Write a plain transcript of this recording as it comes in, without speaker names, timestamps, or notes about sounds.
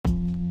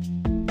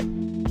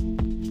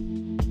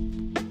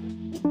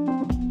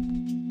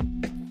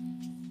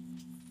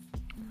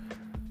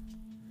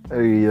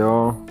Hey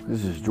y'all,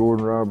 this is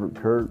Jordan Robert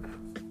Kirk.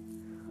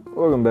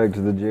 Welcome back to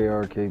the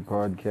JRK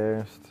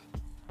podcast.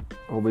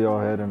 Hope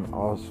y'all had an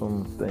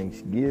awesome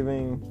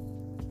Thanksgiving,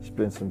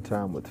 spent some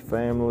time with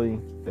family,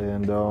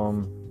 and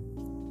all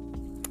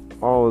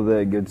of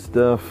that good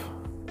stuff.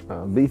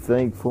 Be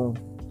thankful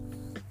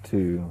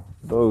to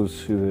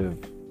those who have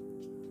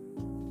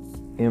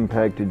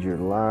impacted your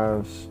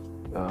lives,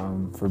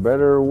 for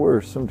better or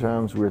worse.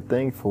 Sometimes we're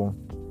thankful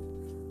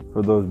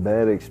for those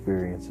bad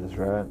experiences,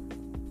 right?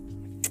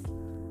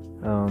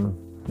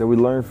 That we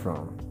learn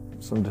from.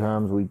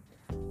 Sometimes we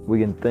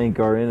can thank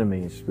our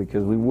enemies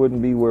because we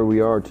wouldn't be where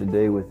we are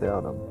today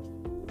without them.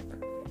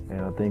 And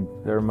I think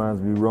that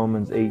reminds me,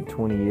 Romans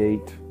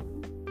 8:28.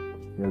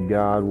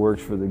 God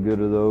works for the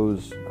good of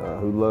those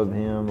who love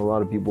Him. A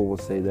lot of people will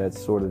say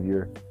that's sort of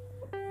your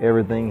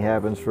everything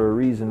happens for a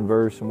reason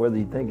verse, and whether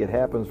you think it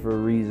happens for a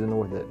reason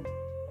or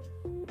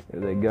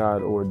that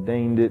God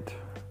ordained it,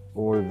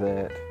 or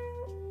that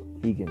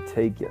He can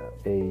take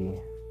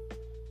a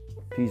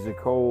piece of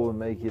coal and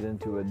make it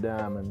into a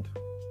diamond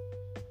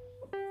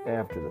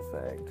after the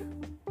fact.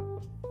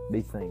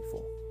 Be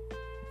thankful.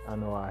 I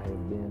know I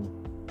have been.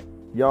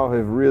 Y'all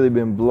have really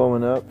been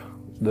blowing up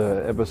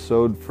the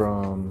episode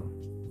from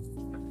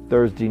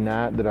Thursday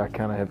night that I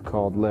kind of have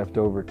called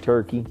Leftover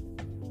Turkey.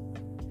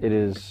 It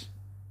is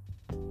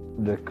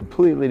the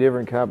completely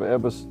different type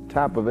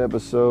of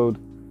episode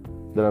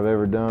that I've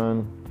ever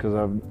done,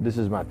 because this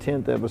is my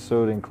 10th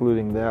episode,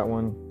 including that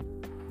one.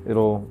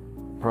 It'll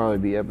probably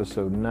be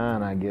episode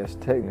 9, I guess,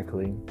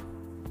 technically.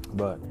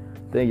 But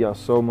thank y'all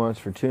so much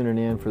for tuning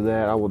in for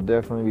that. I will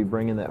definitely be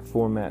bringing that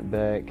format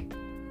back.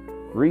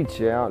 Reach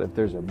out if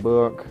there's a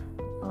book,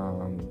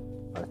 a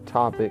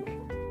topic,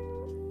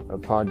 a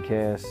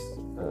podcast,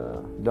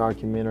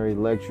 documentary,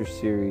 lecture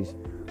series,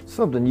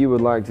 something you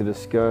would like to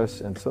discuss,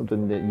 and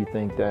something that you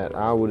think that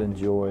I would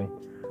enjoy.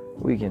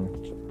 We can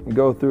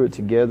go through it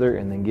together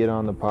and then get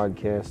on the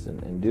podcast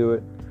and do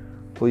it.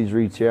 Please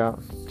reach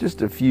out.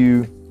 Just a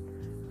few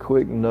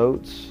quick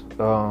notes.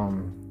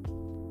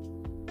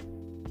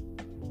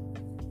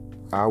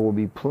 I will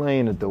be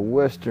playing at the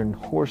Western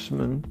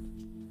Horseman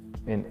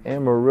in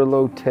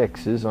Amarillo,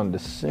 Texas on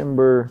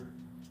December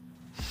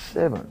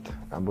 7th.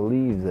 I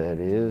believe that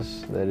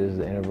is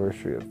the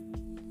anniversary of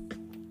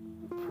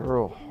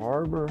Pearl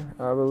Harbor,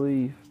 I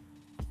believe.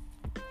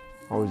 I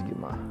always get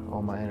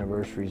all my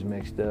anniversaries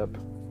mixed up.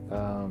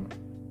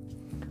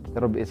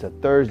 It's a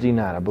Thursday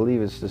night. I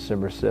believe it's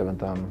December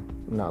 7th. I'm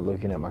not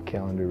looking at my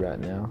calendar right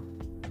now.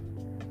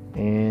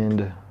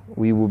 And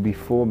we will be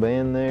full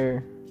band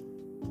there.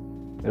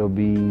 It'll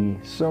be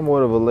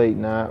somewhat of a late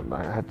night.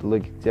 I have to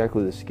look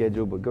exactly the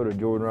schedule, but go to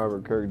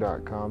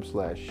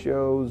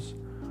jordanrobertkirk.com/shows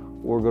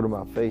or go to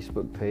my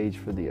Facebook page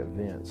for the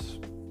events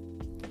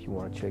if you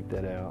want to check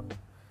that out.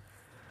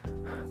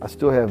 I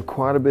still have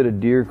quite a bit of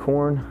deer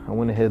corn. I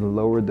went ahead and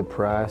lowered the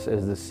price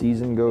as the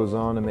season goes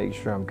on to make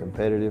sure I'm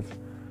competitive.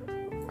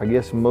 I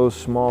guess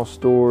most small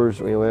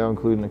stores, well,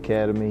 including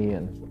Academy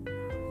and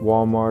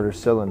Walmart, are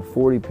selling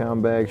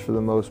 40-pound bags for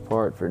the most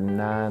part for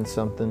 $9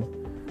 something.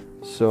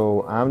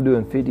 So I'm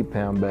doing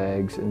 50-pound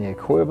bags, and the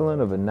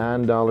equivalent of a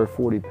 $9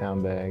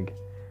 40-pound bag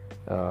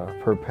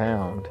per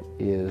pound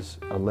is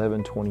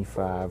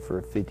 $11.25 for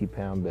a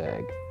 50-pound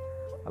bag.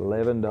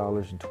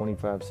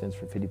 $11.25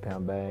 for a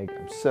 50-pound bag.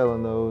 I'm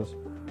selling those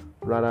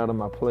right out of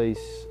my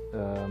place,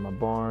 my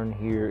barn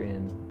here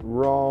in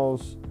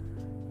Rawls.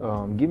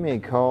 Give me a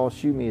call,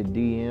 shoot me a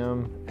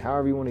DM,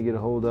 however you want to get a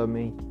hold of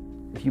me.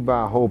 If you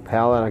buy a whole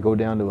pallet, I go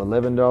down to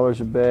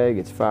 $11 a bag.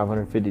 It's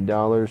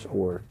 $550,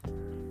 or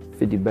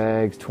 50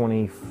 bags,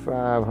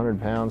 2,500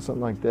 pounds,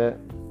 something like that.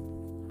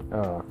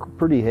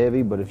 Pretty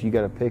heavy, but if you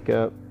got a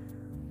pickup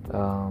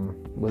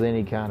with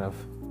any kind of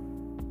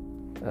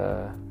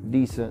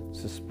decent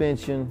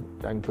suspension,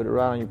 I can put it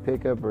right on your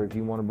pickup, or if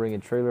you want to bring a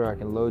trailer, I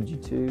can load you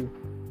too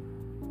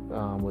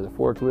with a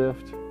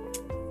forklift.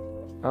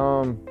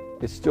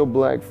 It's still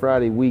Black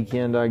Friday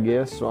weekend, I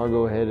guess, so I'll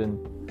go ahead and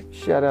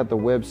shout out the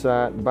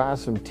website, buy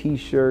some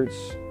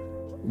t-shirts,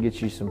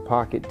 get you some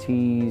pocket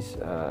tees,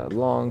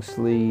 long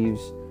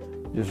sleeves,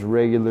 just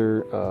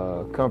regular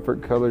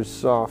comfort colors,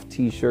 soft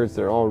t-shirts.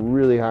 They're all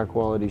really high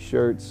quality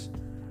shirts.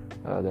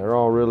 They're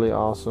all really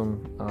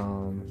awesome.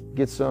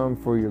 Get some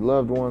for your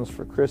loved ones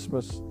for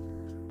Christmas.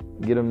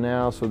 Get them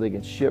now so they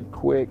can ship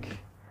quick.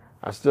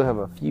 I still have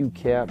a few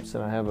caps,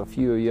 and I have a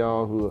few of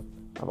y'all who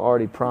I've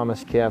already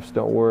promised caps.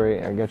 Don't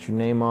worry, I got your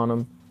name on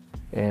them.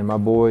 And my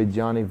boy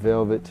Johnny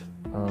Velvet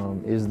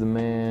is the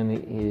man.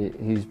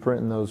 He's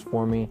printing those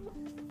for me,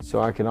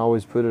 so I can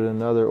always put in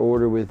another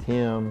order with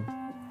him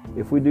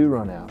if we do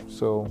run out.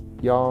 So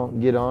y'all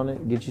get on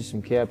it, get you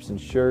some caps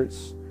and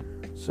shirts,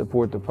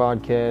 support the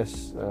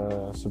podcast,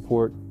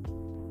 support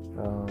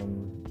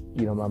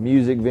my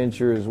music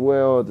venture as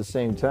well at the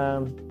same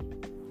time.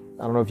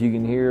 I don't know if you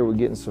can hear, we're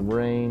getting some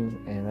rain,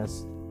 and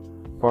that's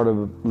part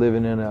of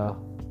living in a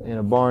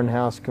barn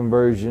house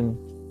conversion.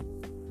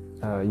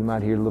 You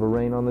might hear a little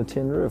rain on the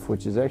tin roof,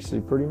 which is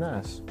actually pretty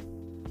nice.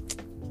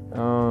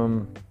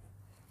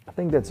 I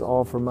think that's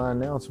all for my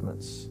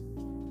announcements.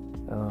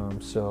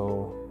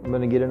 So I'm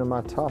going to get into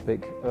my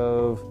topic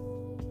of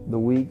the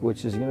week,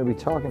 which is going to be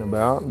talking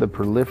about the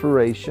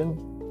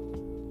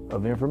proliferation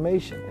of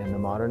information in the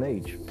modern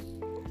age.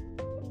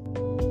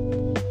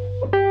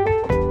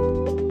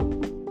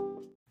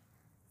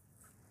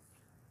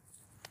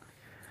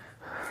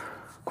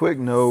 Quick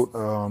note,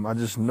 I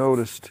just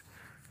noticed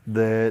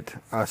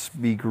that I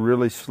speak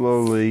really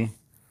slowly,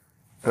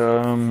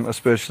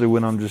 especially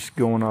when I'm just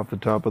going off the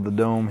top of the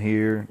dome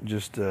here,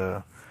 just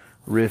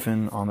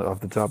riffing off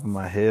the top of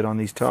my head on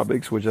these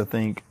topics, which I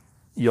think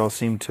y'all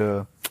seem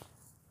to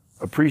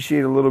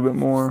appreciate a little bit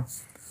more.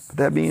 But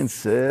that being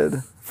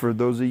said, for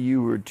those of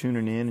you who are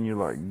tuning in and you're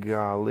like,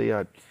 golly,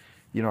 I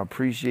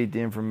appreciate the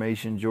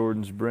information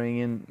Jordan's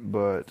bringing,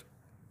 but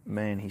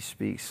man, he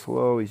speaks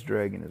slow, he's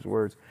dragging his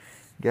words.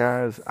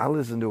 Guys, I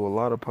listen to a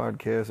lot of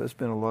podcasts. I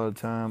spend a lot of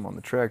time on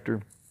the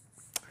tractor.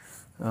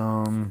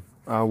 I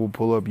will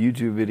pull up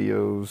YouTube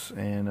videos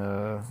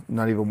and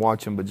not even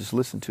watch them, but just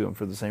listen to them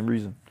for the same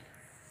reason.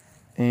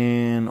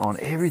 And on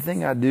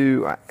everything I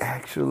do, I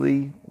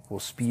actually will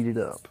speed it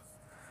up.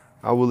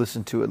 I will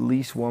listen to at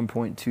least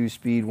 1.2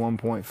 speed,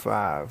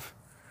 1.5.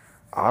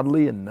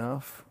 Oddly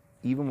enough,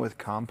 even with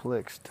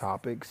complex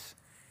topics,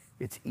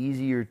 it's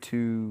easier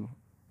to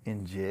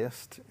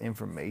ingest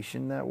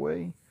information that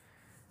way.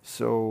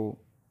 So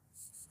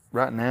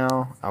right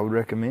now, I would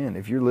recommend,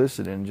 if you're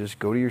listening, just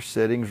go to your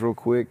settings real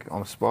quick.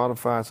 On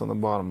Spotify, it's on the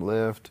bottom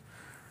left.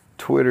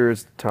 Twitter,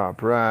 it's the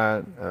top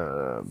right.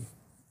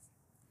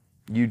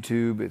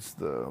 YouTube, it's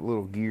the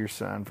little gear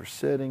sign for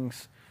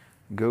settings.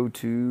 Go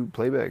to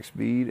playback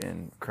speed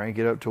and crank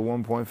it up to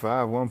 1.5,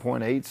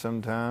 1.8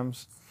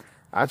 sometimes.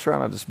 I try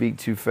not to speak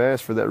too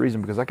fast for that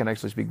reason, because I can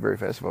actually speak very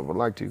fast if I would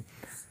like to.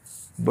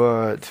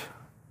 But,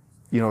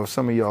 if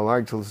some of y'all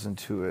like to listen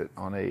to it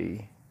on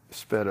a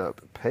sped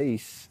up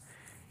pace,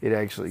 it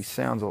actually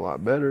sounds a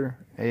lot better.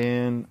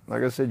 And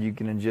like I said, you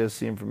can ingest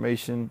the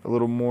information a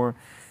little more,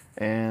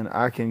 and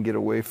I can get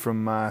away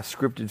from my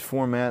scripted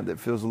format that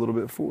feels a little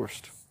bit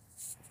forced.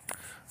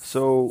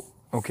 So,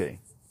 okay,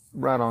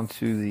 right on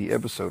to the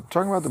episode.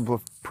 Talking about the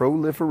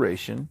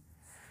proliferation,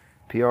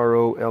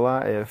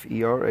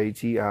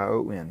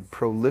 proliferation,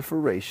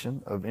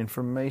 proliferation of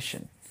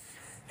information.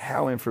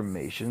 How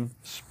information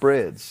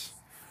spreads.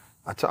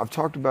 I've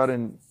talked about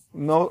in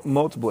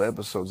multiple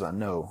episodes, I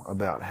know,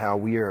 about how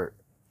we are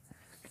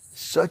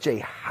such a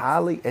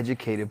highly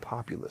educated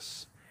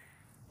populace,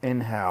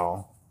 and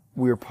how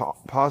we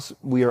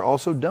are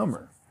also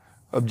dumber,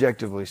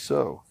 objectively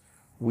so.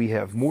 We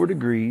have more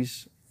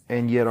degrees,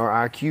 and yet our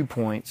IQ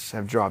points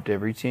have dropped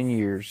every 10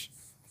 years,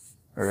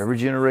 or every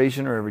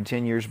generation, or every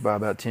 10 years by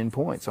about 10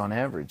 points on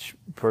average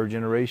per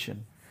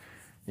generation.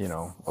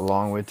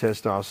 Along with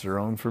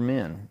testosterone for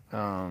men.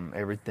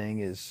 Everything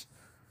is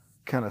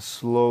kind of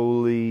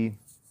slowly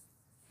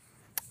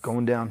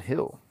going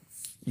downhill,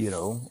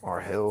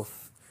 our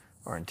health,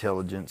 our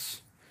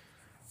intelligence.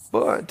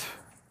 But,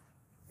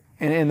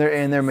 and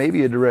there may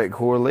be a direct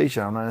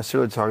correlation. I'm not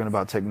necessarily talking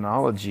about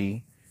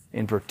technology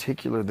in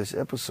particular this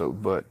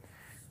episode, but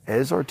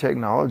as our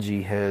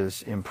technology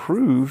has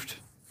improved,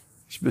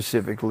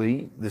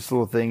 specifically this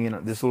little thing,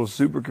 this little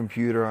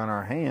supercomputer on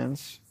our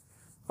hands,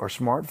 our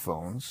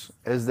smartphones,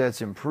 as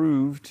that's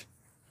improved,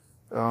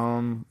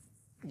 the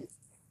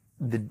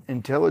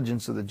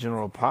intelligence of the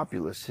general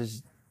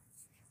populace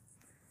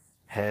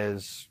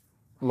has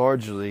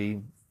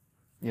largely,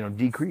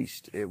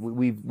 decreased.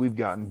 We've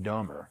gotten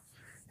dumber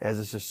as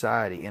a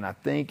society, and I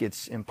think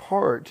it's in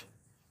part,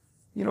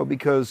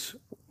 because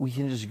we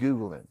can just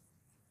Google it.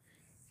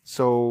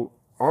 So,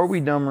 are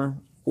we dumber,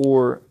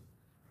 or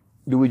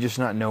do we just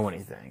not know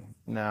anything?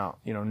 Now,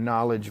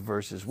 knowledge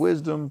versus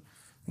wisdom,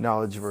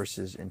 knowledge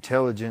versus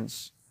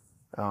intelligence,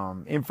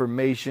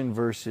 information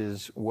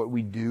versus what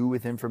we do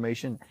with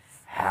information,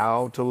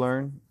 how to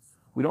learn.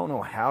 We don't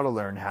know how to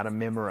learn, how to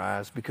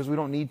memorize, because we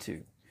don't need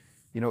to.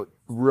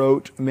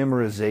 Rote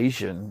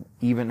memorization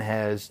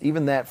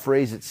even that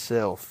phrase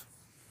itself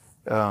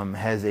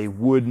has a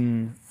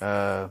wooden,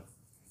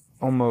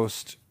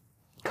 almost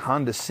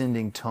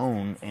condescending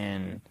tone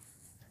and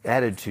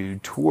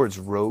attitude towards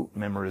rote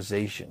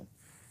memorization.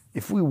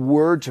 If we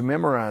were to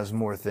memorize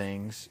more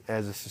things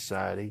as a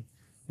society,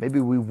 maybe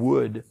we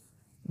would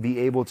be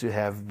able to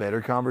have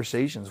better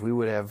conversations. We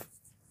would have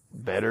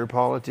better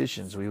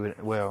politicians. I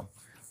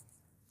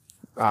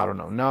don't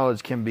know.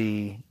 Knowledge can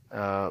be,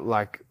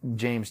 like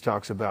James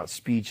talks about,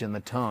 speech in the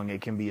tongue.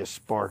 It can be a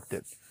spark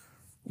that,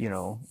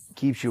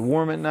 keeps you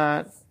warm at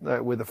night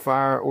with a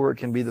fire, or it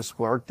can be the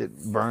spark that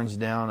burns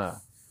down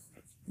a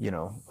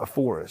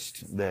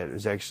forest that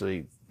is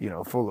actually,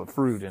 full of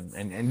fruit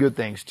and good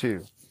things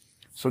too.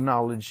 So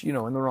knowledge, in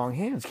the wrong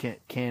hands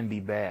can be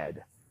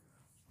bad.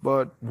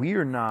 But we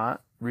are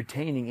not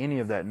retaining any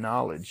of that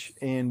knowledge.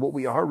 And what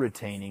we are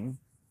retaining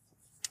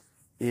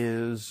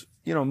is,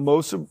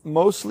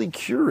 mostly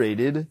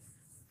curated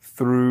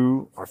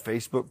through our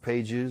Facebook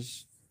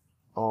pages,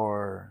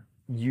 our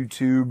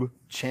YouTube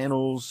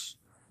channels,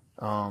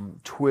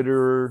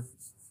 Twitter,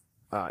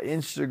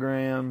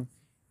 Instagram,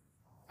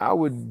 I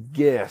would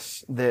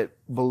guess that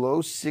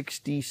below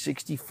 60,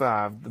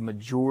 65, the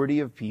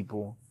majority of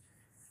people,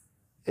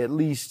 at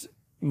least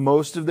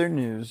most of their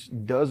news,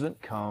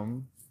 doesn't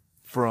come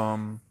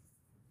from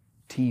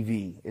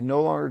TV. It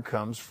no longer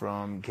comes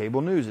from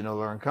cable news. It no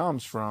longer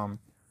comes from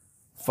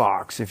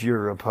Fox if you're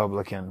a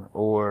Republican,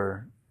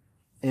 or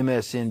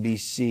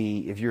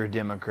MSNBC if you're a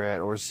Democrat,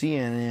 or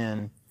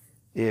CNN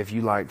if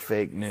you like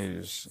fake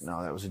news.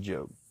 No, that was a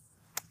joke.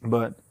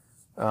 But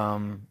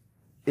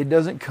it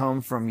doesn't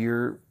come from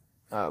your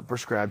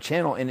prescribed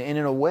channel. And in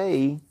a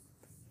way,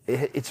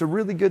 it's a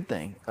really good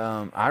thing.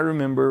 I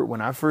remember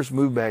when I first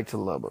moved back to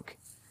Lubbock,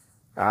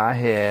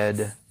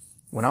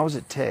 when I was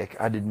at Tech,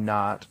 I did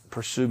not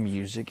pursue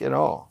music at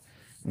all.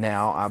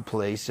 Now I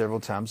play several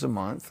times a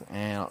month,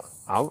 and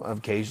I'll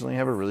occasionally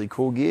have a really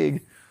cool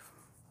gig,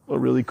 a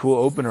really cool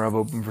opener. I've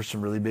opened for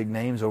some really big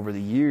names over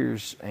the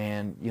years,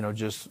 and,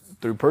 just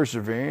through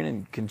persevering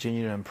and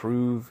continue to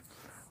improve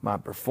my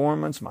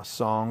performance, my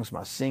songs,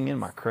 my singing,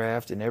 my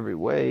craft in every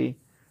way.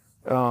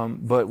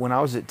 But when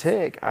I was at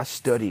Tech, I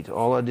studied.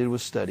 All I did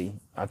was study.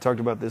 I talked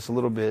about this a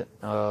little bit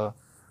on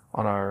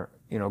our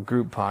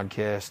group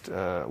podcast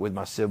with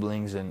my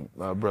siblings and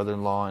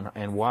brother-in-law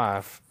and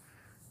wife.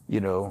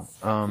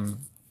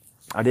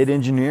 I did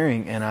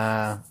engineering, and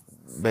I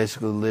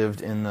basically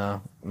lived in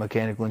the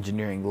mechanical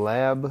engineering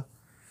lab,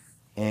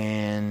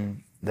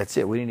 and that's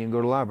it. We didn't even go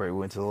to the library. We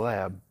went to the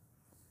lab,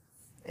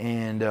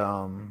 and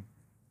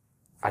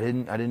I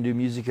didn't do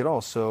music at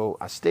all. So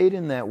I stayed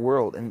in that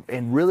world,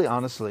 and really,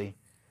 honestly,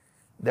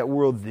 that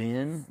world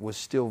then was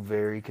still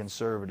very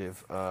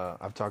conservative.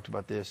 I've talked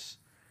about this,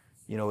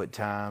 at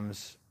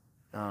times.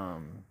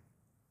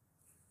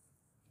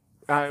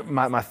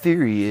 My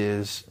theory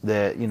is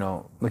that,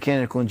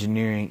 mechanical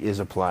engineering is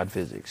applied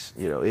physics.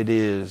 It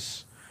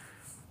is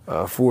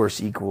force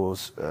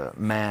equals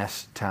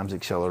mass times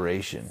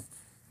acceleration.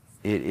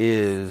 It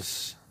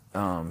is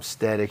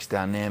statics,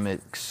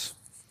 dynamics,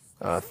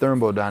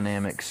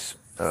 thermodynamics,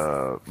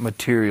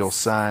 material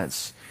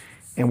science.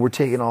 And we're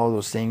taking all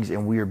those things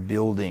and we are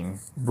building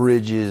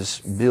bridges,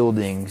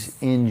 buildings,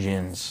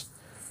 engines,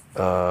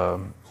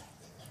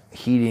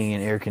 heating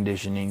and air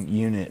conditioning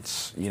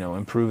units,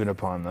 improving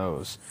upon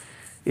those.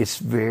 It's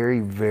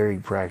very, very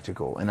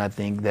practical. And I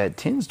think that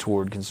tends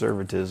toward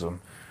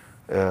conservatism.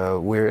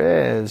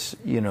 Whereas,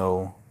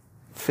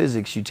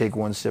 physics, you take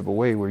one step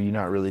away where you're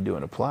not really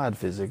doing applied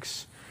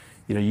physics.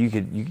 You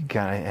could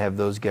kind of have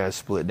those guys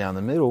split down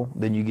the middle.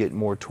 Then you get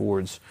more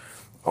towards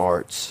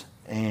arts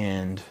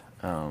and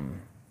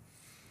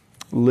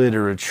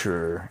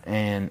literature,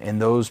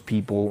 and those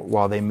people,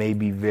 while they may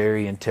be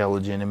very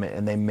intelligent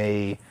and they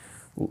may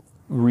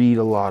read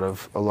a lot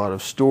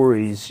of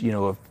stories,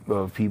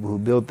 of people who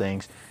build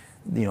things,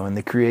 in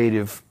the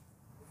creative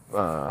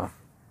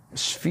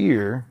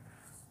sphere,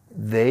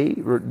 they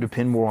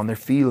depend more on their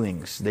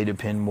feelings. They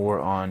depend more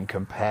on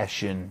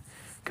compassion.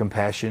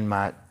 Compassion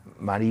might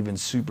even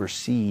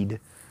supersede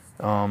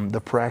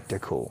the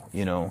practical.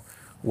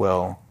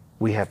 Well,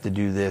 we have to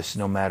do this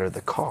no matter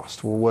the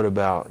cost. Well, what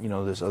about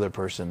this other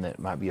person that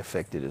might be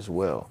affected as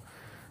well?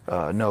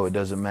 No, it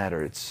doesn't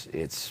matter.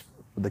 It's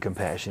the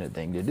compassionate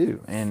thing to do,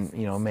 and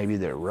maybe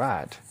they're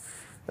right,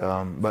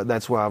 but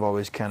that's why I've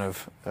always kind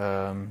of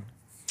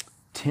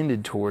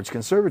tended towards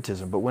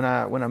conservatism. But when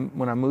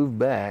I moved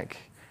back,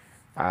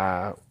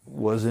 I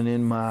wasn't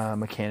in my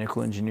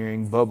mechanical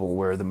engineering bubble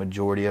where the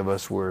majority of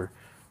us were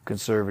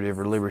conservative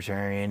or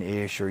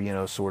libertarian-ish,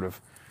 or sort of,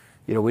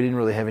 we didn't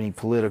really have any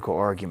political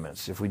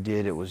arguments. If we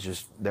did, it was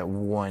just that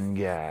one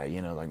guy,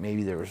 like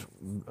maybe there was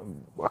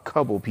a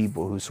couple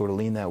people who sort of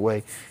leaned that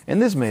way,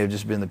 and this may have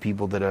just been the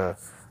people that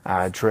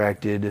I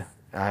attracted.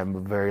 I have a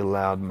very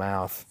loud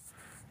mouth,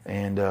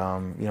 and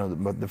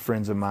the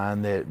friends of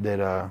mine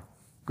that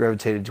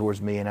gravitated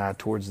towards me and I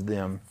towards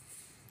them.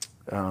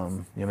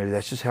 Maybe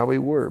that's just how we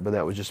were, but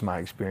that was just my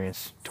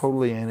experience.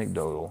 Totally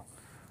anecdotal,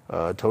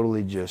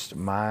 totally just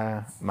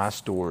my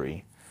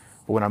story.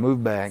 But when I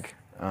moved back,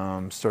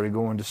 started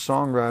going to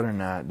songwriter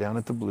night down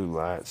at the Blue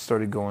Light.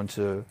 Started going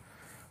to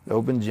the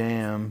open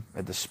jam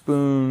at the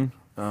Spoon.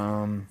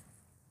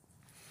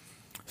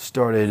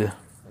 Started.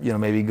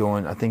 Maybe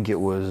going, I think it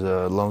was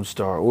Lone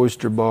Star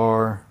Oyster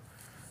Bar,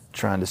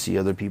 trying to see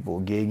other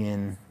people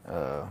gigging.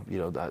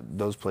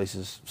 Those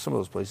places, some of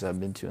those places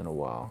I've been to in a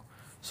while.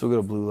 Still go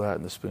to Blue Light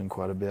and the Spoon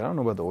quite a bit. I don't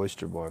know about the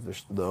Oyster Bar, if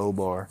there's the O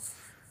Bar.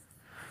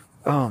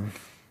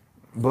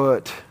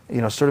 But,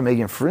 started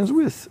making friends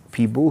with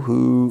people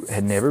who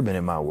had never been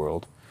in my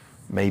world.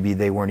 Maybe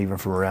they weren't even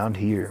from around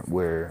here,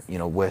 where,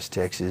 West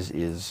Texas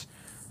is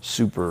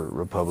super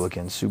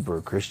Republican,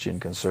 super Christian,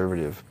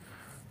 conservative,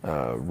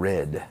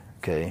 red.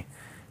 Okay,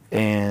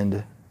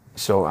 and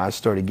so I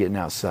started getting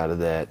outside of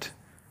that,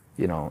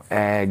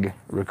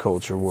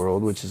 agriculture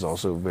world, which is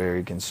also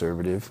very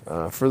conservative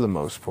for the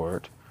most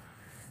part.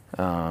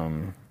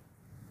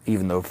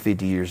 Even though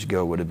 50 years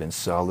ago would have been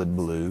solid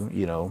blue,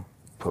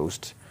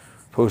 post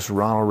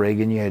Ronald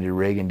Reagan, you had your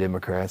Reagan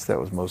Democrats. That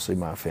was mostly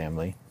my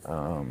family.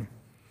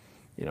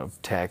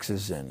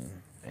 Taxes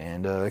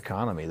and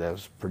economy. That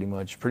was pretty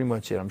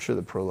much it. I'm sure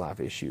the pro-life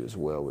issue as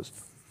well was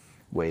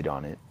weighed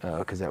on it,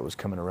 because that was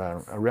coming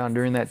around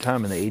during that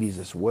time in the 80s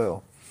as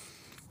well.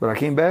 But I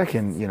came back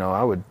and,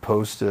 I would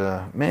post,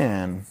 on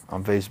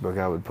Facebook,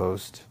 I would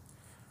post,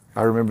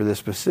 I remember this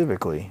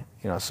specifically.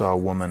 I saw a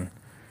woman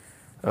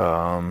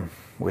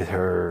with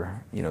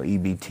her,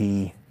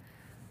 EBT,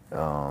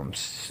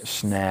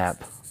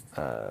 SNAP,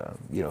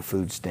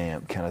 food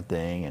stamp kind of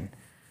thing, and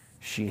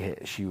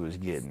she was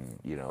getting,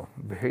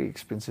 very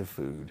expensive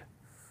food,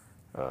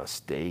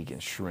 steak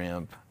and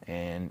shrimp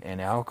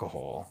and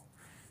alcohol,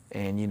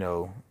 and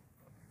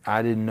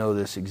I didn't know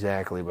this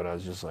exactly, but I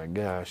was just like,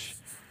 gosh,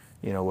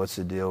 what's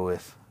the deal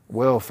with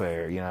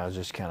welfare? I was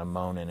just kind of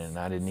moaning, and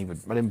I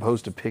didn't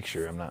post a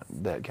picture. I'm not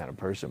that kind of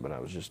person, but I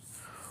was just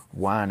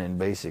whining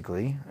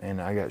basically,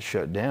 and I got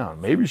shut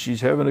down. Maybe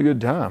she's having a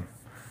good time.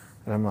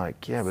 And I'm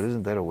like, yeah, but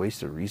isn't that a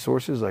waste of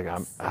resources? Like,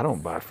 I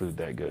don't buy food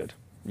that good,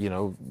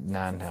 9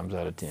 times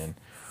out of 10.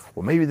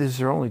 Well, maybe this is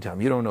her only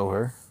time. You don't know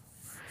her,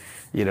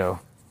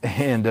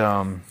 and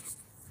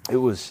it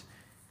was,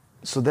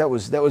 so that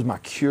was my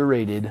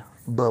curated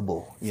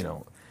bubble,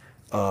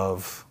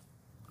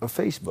 of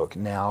Facebook.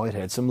 Now it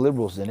had some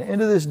liberals in it. And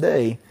to this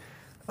day,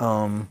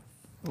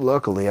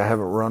 luckily I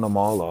haven't run them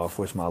all off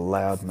with my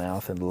loud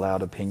mouth and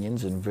loud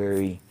opinions and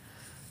very,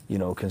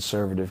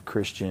 conservative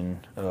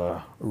Christian,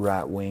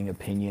 right-wing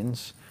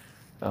opinions.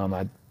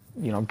 I'm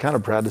kind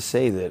of proud to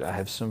say that I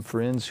have some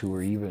friends who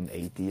are even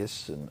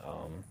atheists and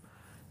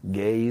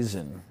gays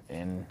and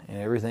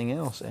everything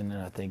else. And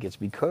I think it's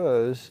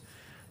because,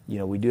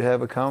 we do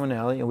have a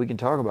commonality and we can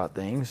talk about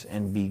things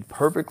and be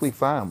perfectly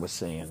fine with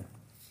saying,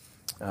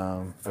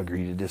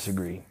 agree to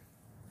disagree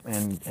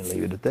and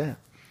leave it at that.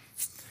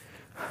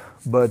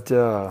 But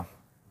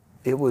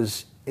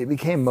it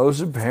became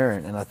most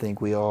apparent, and I think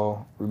we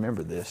all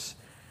remember this,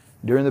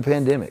 during the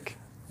pandemic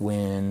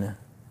when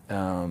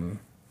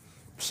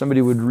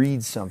somebody would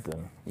read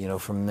something,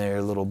 from their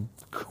little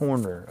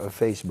corner of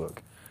Facebook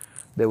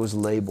that was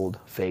labeled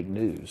fake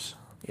news.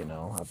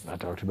 I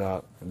talked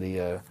about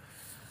the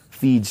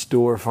feed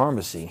store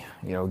pharmacy,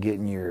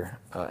 getting your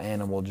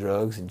animal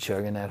drugs and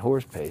chugging that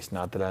horse paste.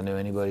 Not that I knew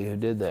anybody who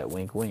did that.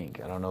 Wink,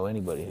 wink. I don't know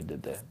anybody who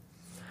did that.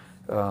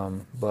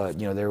 But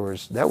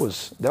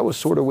that was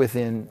sort of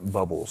within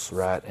bubbles,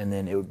 right? And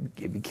then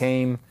it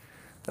became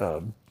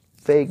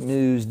fake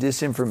news,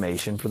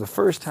 disinformation. For the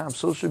first time,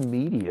 social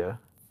media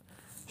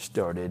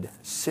started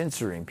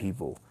censoring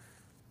people,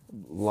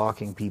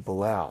 locking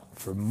people out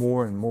for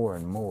more and more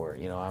and more.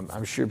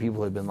 I'm sure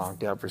people had been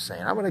locked out for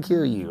saying, "I'm going to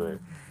kill you,"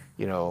 or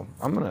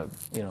I'm going to,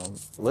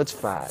 let's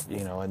fight,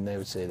 and they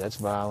would say that's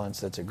violence,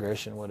 that's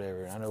aggression,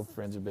 whatever. I know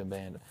friends have been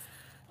banned.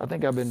 I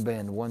think I've been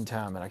banned one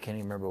time, and I can't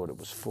even remember what it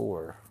was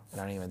for.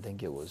 And I don't even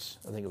think it was,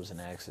 I think it was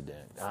an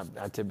accident.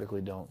 I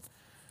typically don't,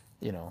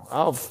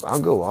 I'll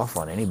go off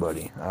on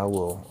anybody. I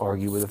will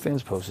argue with a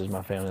fence post, as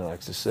my family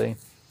likes to say.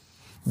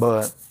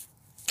 But,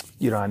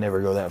 I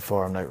never go that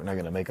far. I'm not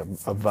going to make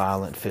a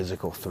violent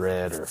physical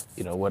threat or,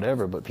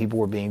 whatever. But people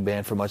were being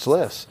banned for much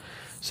less,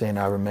 saying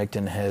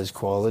ivermectin has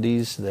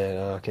qualities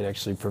that could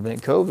actually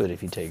prevent COVID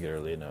if you take it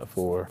early enough,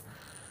 or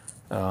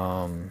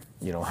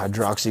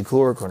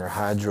hydroxychloroquine or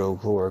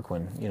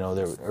hydrochloroquine,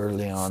 there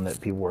early on that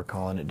people were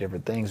calling it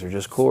different things, or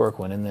just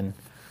chloroquine. And then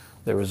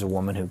there was a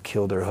woman who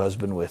killed her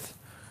husband with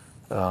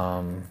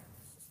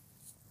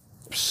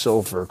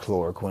sulfur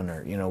chloroquine,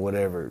 or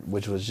whatever,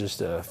 which was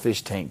just a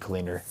fish tank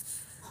cleaner.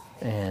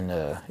 And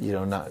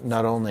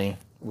not only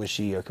was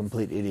she a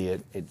complete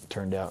idiot, it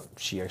turned out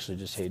she actually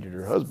just hated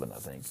her husband, I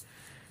think.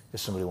 If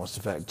somebody wants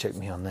to fact check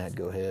me on that,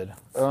 go ahead.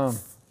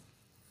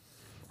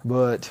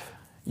 But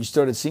you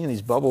started seeing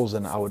these bubbles,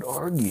 and I would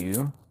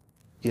argue,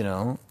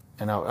 and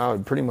I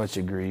would pretty much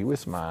agree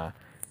with my,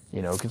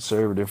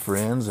 conservative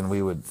friends, and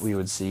we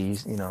would see,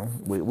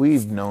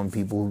 we've known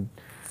people who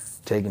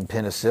taken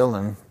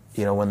penicillin,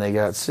 when they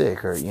got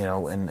sick, or,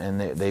 and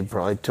they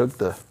probably took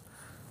the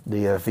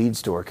feed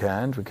store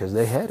kind because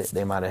they had it.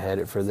 They might have had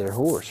it for their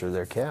horse or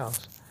their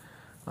cows.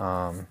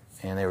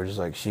 And they were just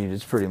like, shoot,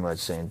 it's pretty much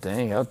the same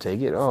thing. I'll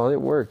take it. Oh, it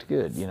worked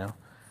good,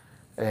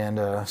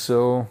 And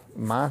so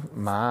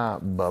my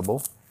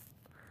bubble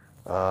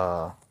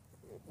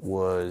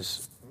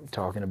was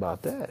talking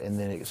about that, and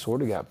then it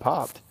sort of got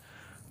popped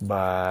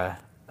by,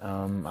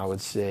 I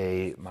would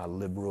say, my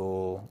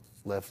liberal,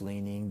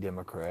 left-leaning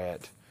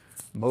Democrat,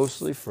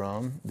 mostly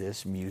from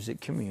this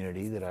music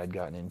community that I'd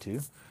gotten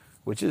into,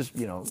 which is,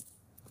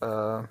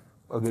 a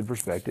good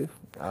perspective.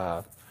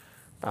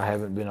 I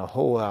haven't been a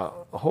whole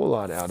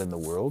lot out in the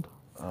world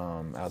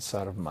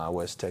outside of my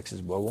West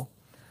Texas bubble.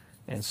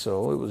 And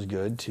so it was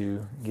good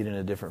to get in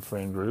a different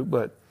friend group.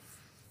 But,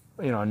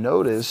 I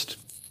noticed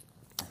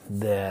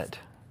that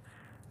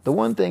the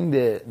one thing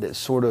that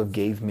sort of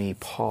gave me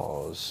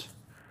pause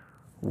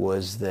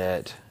was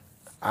that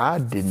I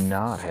did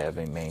not have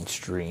a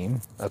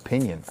mainstream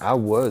opinion. I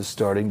was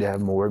starting to have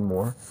more and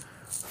more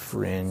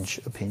fringe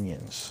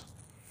opinions.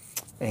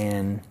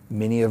 And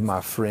many of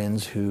my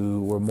friends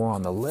who were more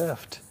on the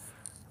left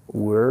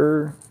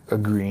were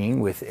agreeing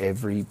with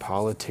every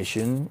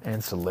politician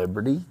and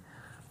celebrity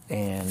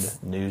and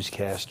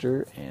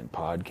newscaster and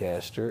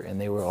podcaster, and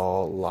they were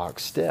all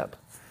lockstep.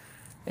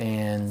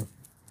 And,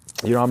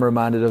 I'm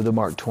reminded of the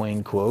Mark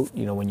Twain quote,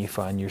 when you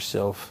find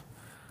yourself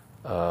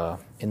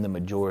in the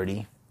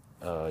majority,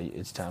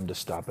 it's time to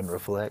stop and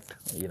reflect,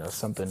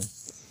 something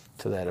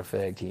to that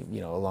effect. He,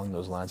 along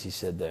those lines, he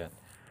said that,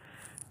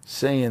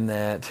 saying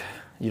that,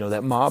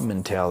 that mob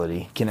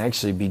mentality can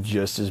actually be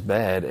just as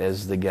bad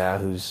as the guy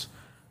who's,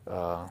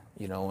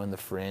 in the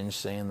fringe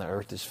saying the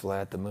earth is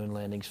flat, the moon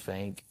landing's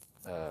fake,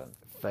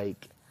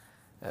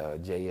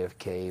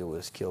 JFK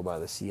was killed by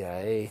the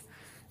CIA,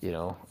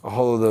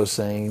 all of those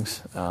things,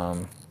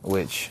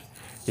 which,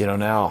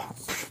 now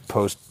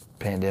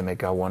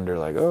post-pandemic, I wonder,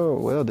 like, oh,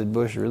 well, did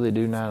Bush really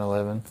do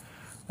 9/11?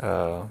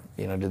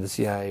 Did the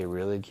CIA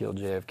really kill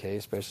JFK?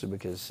 Especially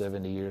because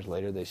 70 years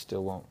later, they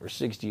still won't, or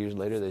 60 years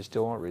later, they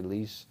still won't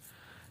release,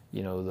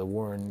 the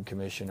Warren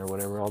Commission or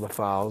whatever, all the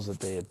files that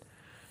they had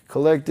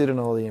collected and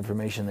all the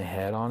information they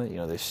had on it.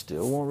 They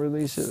still won't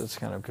release it. That's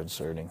kind of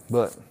concerning.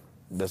 But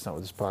that's not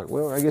what this podcast,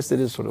 well, I guess that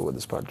is sort of what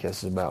this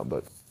podcast is about,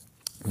 but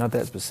not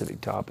that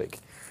specific topic.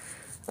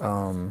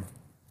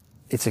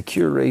 It's a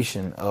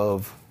curation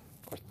of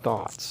our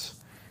thoughts.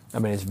 I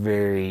mean, it's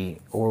very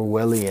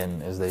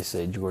Orwellian, as they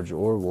say. George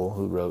Orwell,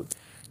 who wrote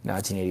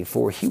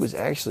 1984, he was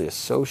actually a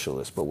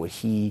socialist, but what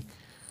he,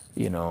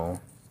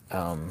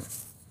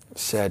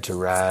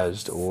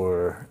 satirized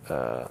or,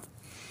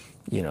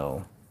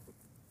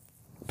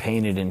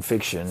 painted in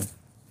fiction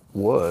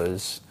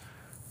was,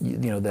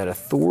 that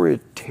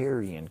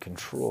authoritarian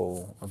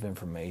control of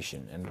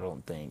information. And I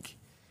don't think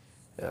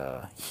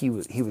he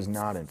was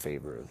not in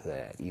favor of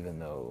that, even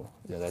though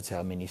that's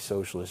how many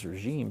socialist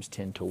regimes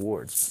tend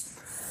towards.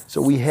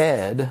 So we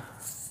had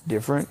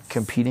different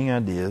competing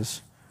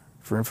ideas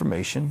for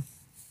information,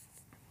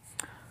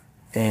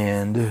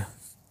 and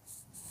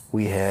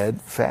we had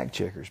fact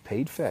checkers,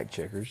 paid fact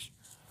checkers,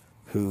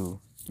 who,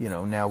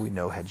 now we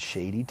know had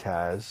shady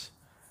ties,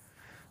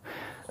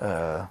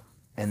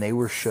 and they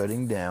were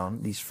shutting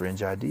down these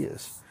fringe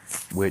ideas,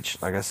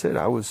 which, like I said,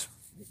 I was,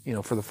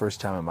 for the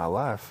first time in my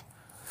life,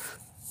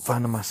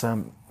 finding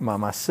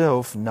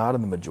myself not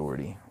in the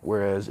majority,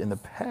 whereas in the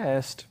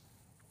past,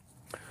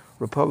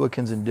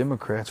 Republicans and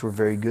Democrats were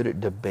very good at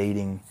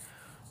debating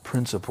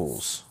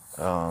principles.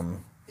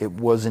 It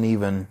wasn't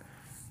even,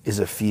 is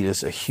a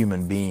fetus a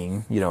human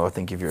being? I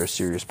think if you're a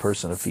serious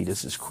person, a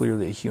fetus is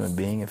clearly a human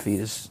being. A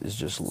fetus is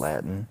just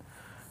Latin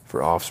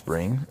for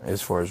offspring.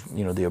 As far as,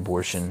 the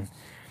abortion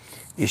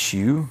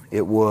issue,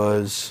 it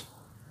was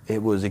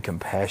a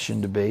compassion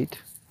debate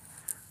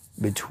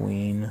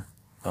between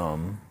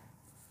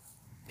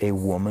a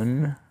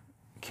woman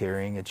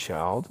carrying a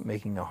child,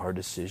 making a hard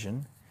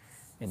decision,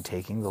 and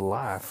taking the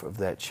life of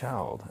that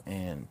child.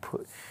 And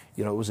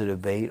it was a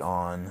debate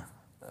on,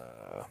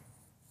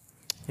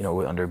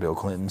 under Bill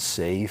Clinton,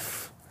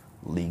 safe,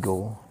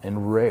 legal,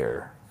 and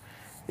rare.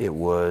 It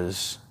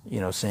was,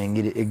 saying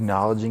it,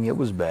 acknowledging it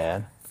was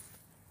bad,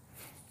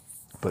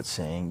 but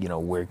saying,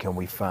 where can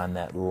we find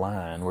that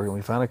line? Where can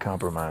we find a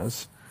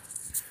compromise?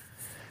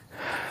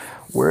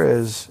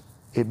 Whereas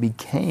it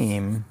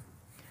became,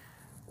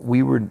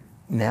 we were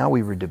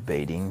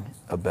debating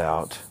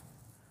about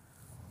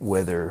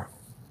whether,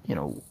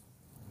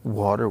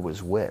 water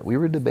was wet. We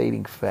were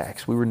debating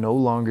facts. We were no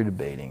longer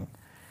debating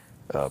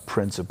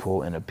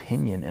principle and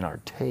opinion in our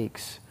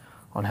takes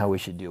on how we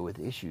should deal with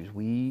issues.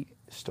 We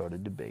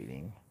started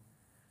debating,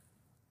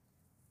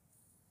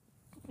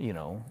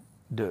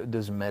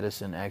 does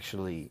medicine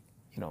actually,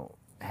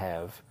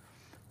 have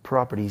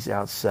properties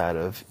outside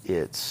of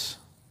its,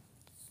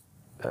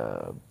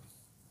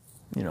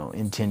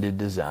 intended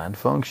design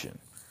function?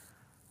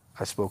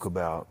 I spoke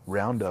about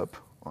Roundup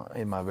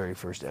in my very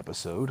first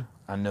episode.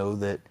 I know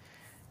that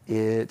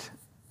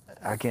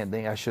I can't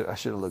think, I should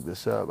have looked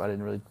this up. I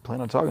didn't really plan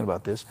on talking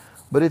about this,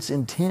 but its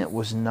intent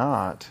was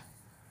not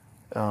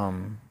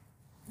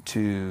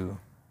to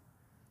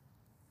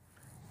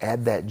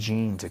add that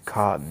gene to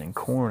cotton and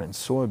corn and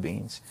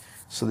soybeans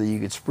so that you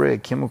could spray a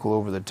chemical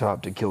over the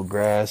top to kill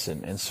grass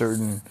and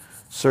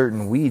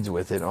certain weeds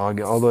with it.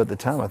 Although at the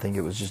time I think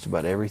it was just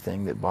about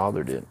everything that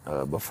bothered it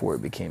before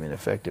it became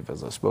ineffective,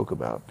 as I spoke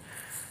about,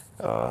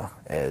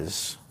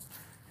 as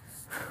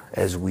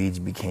weeds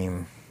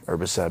became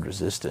herbicide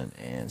resistant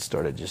and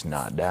started just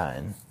not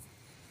dying.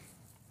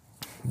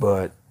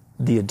 But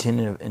the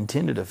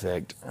intended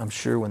effect, I'm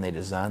sure when they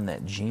designed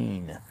that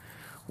gene,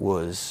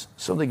 was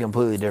something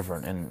completely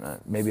different. And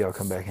maybe I'll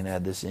come back and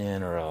add this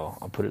in, or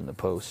I'll put it in the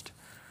post.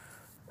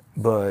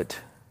 But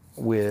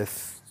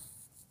with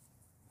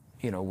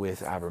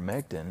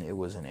ivermectin, it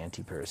was an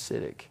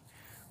antiparasitic,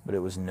 but it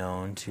was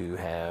known to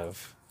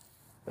have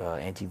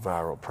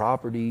antiviral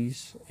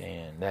properties,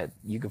 and that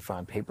you can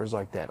find papers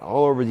like that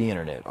all over the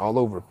internet, all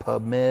over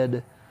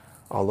PubMed,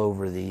 all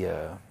over the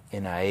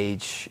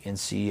NIH,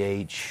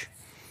 NCH,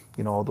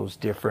 all those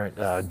different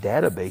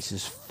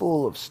databases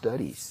full of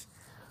studies.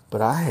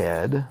 But I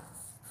had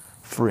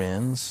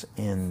friends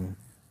in,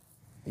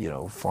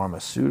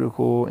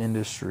 pharmaceutical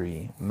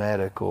industry,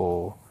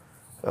 medical,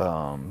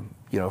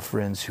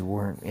 friends who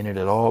weren't in it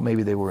at all.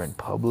 Maybe they were in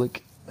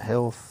public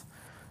health,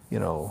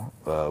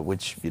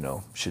 which,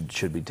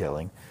 should be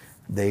telling.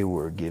 They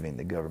were giving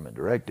the government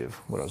directive,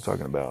 what I was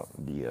talking about,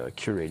 the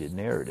curated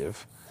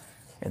narrative,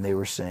 and they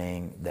were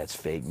saying that's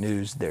fake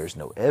news. There's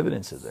no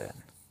evidence of that.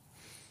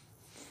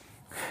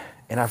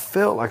 And I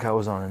felt like I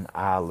was on an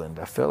island.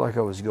 I felt like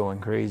I was going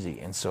crazy.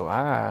 And so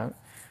I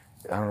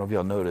don't know if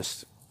y'all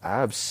noticed,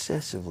 I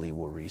obsessively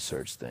will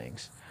research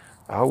things.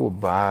 I will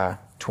buy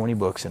 20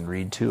 books and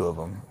read 2 of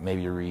them,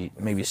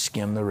 maybe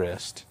skim the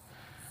rest,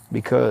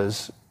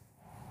 because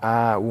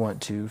I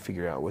want to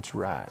figure out what's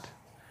right.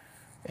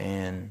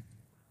 And,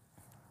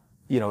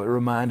 it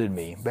reminded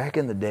me, back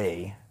in the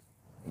day,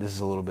 this is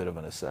a little bit of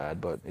an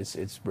aside, but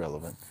it's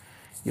relevant.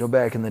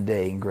 Back in the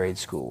day in grade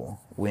school,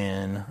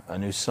 when a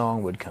new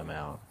song would come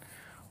out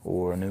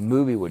or a new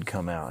movie would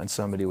come out and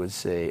somebody would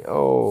say,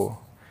 oh,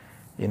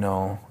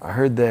 I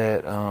heard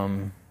that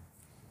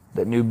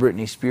new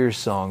Britney Spears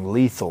song,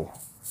 Lethal,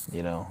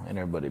 and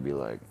everybody would be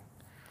like,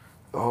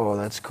 oh,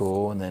 that's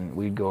cool. And then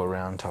we'd go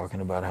around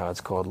talking about how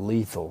it's called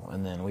Lethal.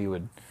 And then we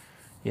would,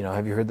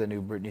 have you heard that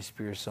new Britney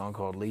Spears song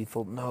called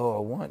Lethal? No, I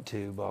want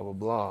to, blah, blah,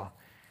 blah.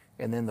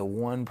 And then the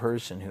one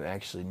person who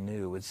actually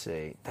knew would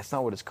say, that's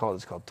not what it's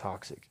called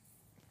Toxic.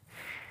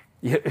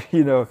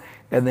 And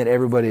then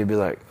everybody would be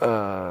like,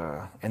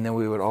 and then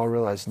we would all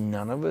realize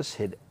none of us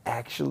had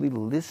actually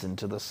listened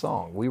to the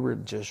song. We were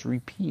just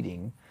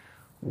repeating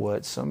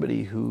what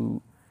somebody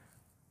who,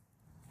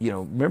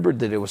 remembered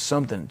that it was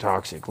something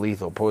toxic,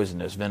 lethal,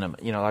 poisonous, venom,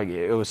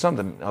 it was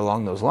something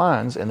along those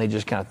lines, and they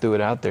just kind of threw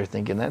it out there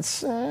thinking, that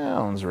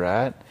sounds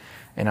right.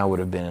 And I would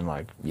have been in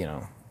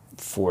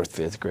 4th,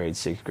 5th grade,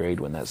 6th grade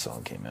when that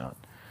song came out.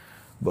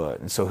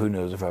 And so who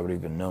knows if I would have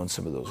even known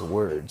some of those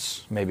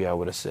words. Maybe I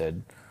would have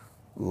said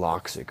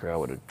loxic, or I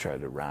would have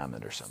tried to rhyme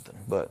it or something.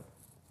 But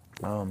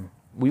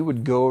we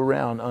would go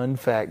around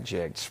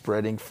unfact-checked,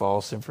 spreading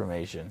false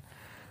information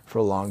for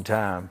a long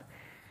time.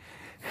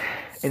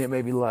 And it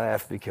made me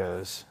laugh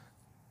because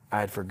I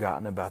had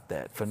forgotten about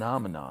that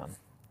phenomenon.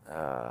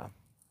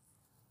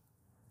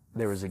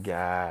 There was a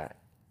guy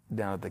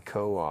down at the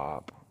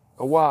co-op,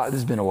 this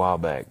has been a while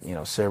back,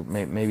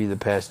 maybe the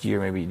past year,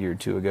 maybe a year or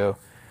 2 ago,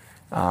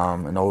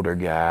 an older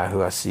guy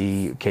who I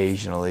see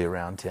occasionally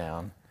around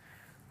town.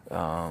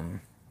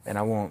 And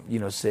I won't,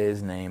 say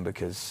his name,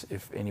 because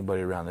if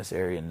anybody around this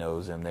area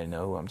knows him, they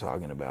know who I'm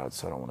talking about,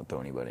 so I don't want to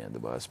throw anybody under the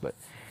bus. But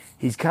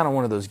he's kind of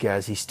one of those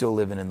guys, he's still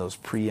living in those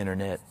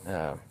pre-internet,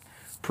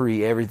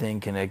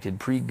 pre-everything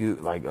connected,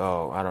 I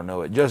don't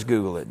know it, just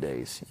Google it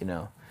days,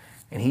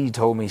 And he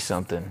told me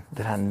something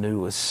that I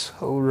knew was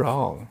so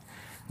wrong.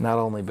 Not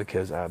only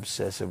because I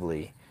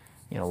obsessively,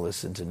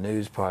 listen to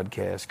news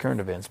podcasts, current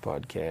events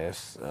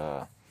podcasts,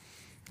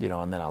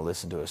 and then I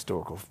listen to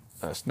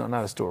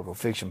not historical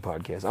fiction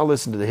podcasts. I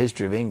listen to the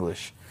History of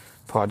English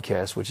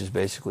podcast, which is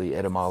basically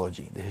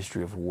etymology, the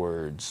history of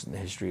words, and the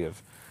history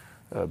of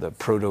the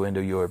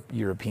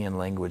Proto-Indo-European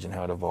language and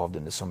how it evolved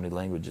into so many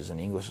languages, and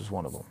English is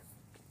one of them.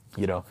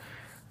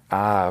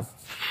 I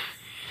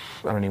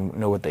don't even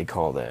know what they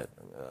call that.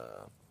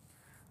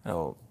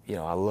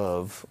 I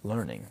love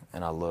learning,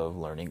 and I love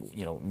learning,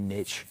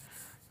 niche,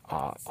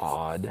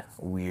 odd,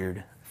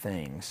 weird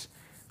things.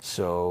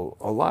 So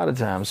a lot of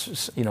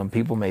times,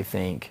 people may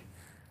think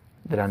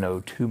that I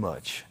know too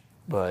much,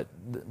 but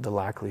the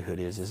likelihood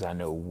is I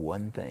know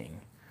one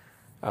thing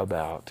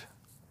about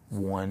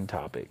one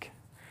topic.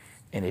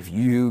 And if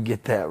you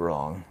get that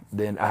wrong,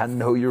 then I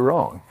know you're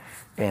wrong.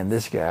 And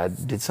this guy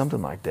did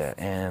something like that,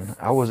 and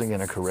I wasn't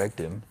going to correct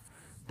him.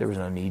 There was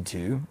no need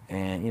to.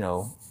 And,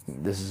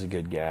 this is a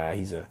good guy.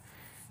 He's a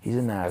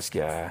nice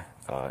guy,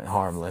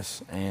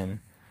 harmless, and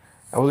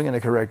I wasn't going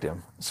to correct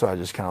him. So I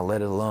just kind of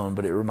let it alone.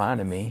 But it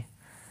reminded me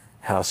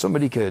how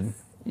somebody could,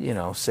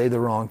 say the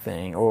wrong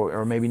thing,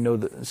 or maybe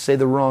say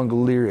the wrong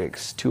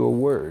lyrics to a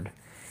word,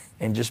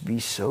 and just be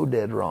so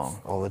dead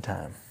wrong all the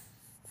time.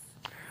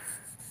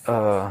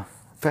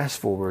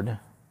 Fast forward,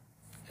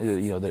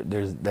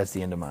 that's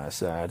the end of my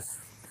aside.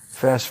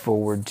 Fast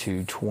forward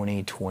to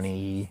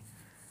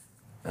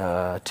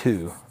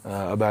 2022,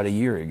 about a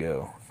year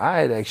ago. I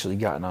had actually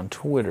gotten on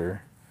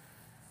Twitter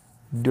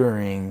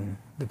during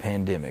the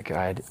pandemic.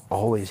 I had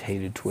always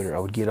hated Twitter. I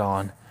would get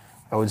on,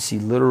 I would see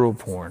literal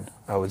porn.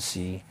 I would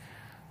see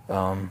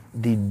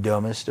the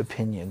dumbest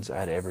opinions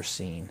I'd ever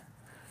seen.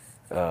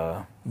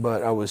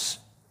 But I was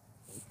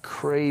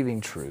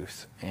craving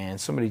truth, and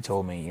somebody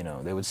told me,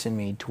 they would send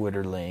me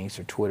Twitter links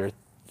or Twitter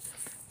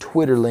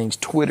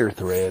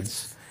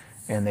threads,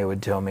 and they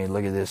would tell me,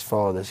 look at this,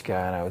 follow this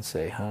guy, and I would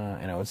say, huh?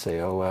 And I would say,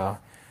 oh, well,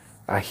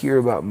 I hear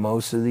about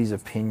most of these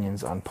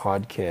opinions on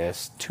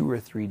podcasts 2 or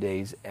 3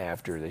 days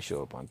after they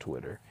show up on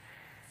Twitter.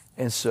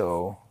 And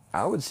so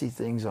I would see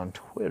things on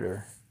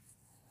Twitter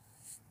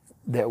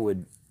that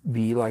would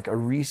be like a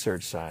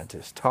research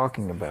scientist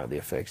talking about the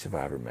effects of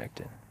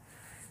ivermectin.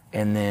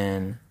 And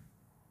then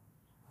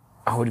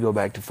I would go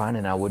back to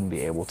finding I wouldn't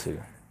be able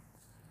to.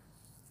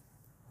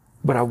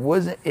 But it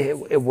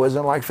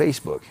wasn't like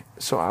Facebook.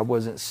 So I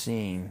wasn't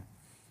seeing,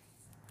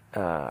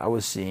 I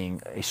was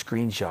seeing a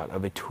screenshot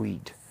of a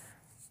tweet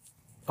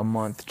a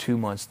month, 2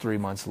 months, 3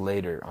 months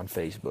later on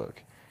Facebook.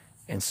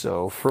 And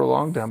so for a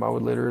long time, I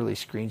would literally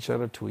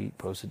screenshot a tweet,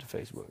 post it to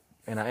Facebook.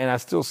 And I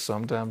still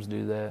sometimes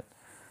do that,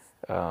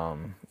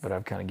 but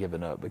I've kind of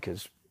given up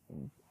because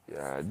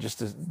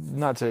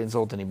not to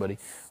insult anybody,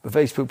 but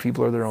Facebook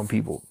people are their own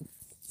people.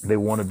 They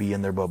want to be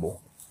in their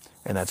bubble,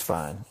 and that's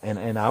fine.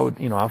 And I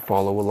would, I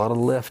follow a lot of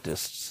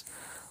leftists.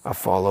 I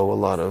follow a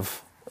lot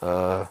of,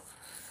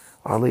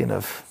 oddly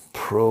enough,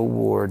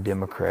 pro-war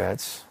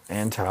Democrats,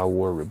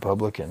 anti-war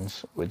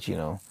Republicans, which,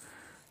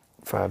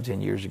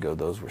 5-10 years ago,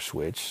 those were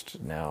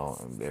switched.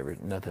 Now,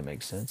 nothing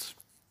makes sense.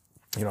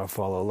 I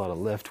follow a lot of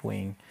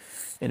left-wing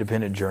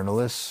independent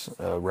journalists,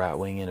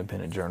 right-wing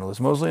independent journalists,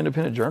 mostly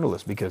independent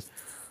journalists, because,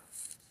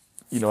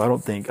 I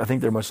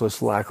think they're much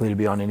less likely to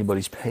be on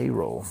anybody's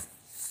payroll.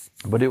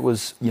 But it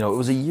was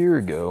a year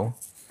ago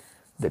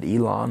that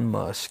Elon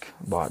Musk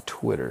bought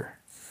Twitter,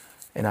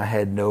 and I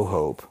had no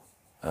hope.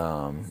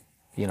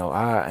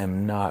 I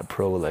am not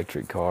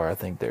pro-electric car. I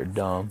think they're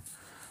dumb.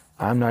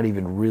 I'm not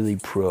even really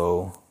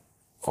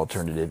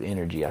pro-alternative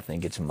energy. I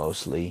think it's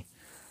mostly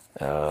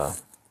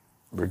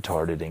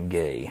retarded and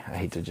gay. I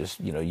hate to just,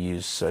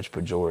 use such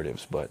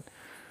pejoratives, but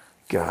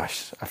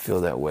gosh, I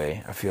feel that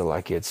way. I feel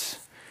like it's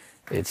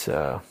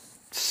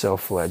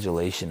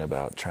self-flagellation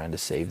about trying to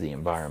save the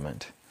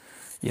environment.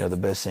 The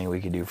best thing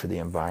we could do for the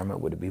environment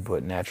would be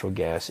put natural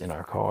gas in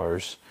our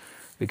cars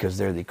because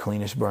they're the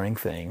cleanest burning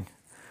thing,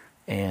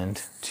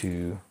 and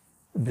to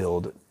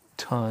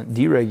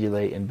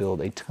deregulate and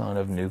build a ton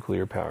of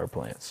nuclear power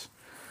plants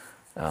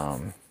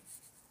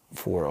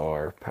for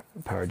our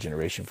power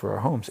generation for our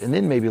homes. And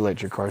then maybe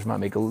electric cars might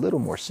make a little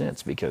more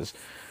sense because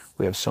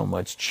we have so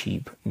much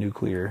cheap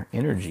nuclear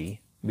energy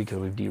because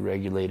we've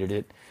deregulated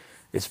it.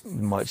 It's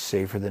much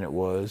safer than it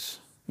was.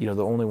 The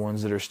only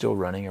ones that are still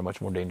running are much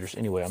more dangerous.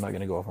 Anyway, I'm not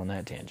going to go off on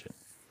that tangent.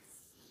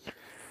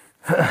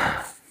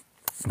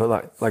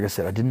 But like I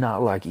said, I did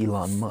not like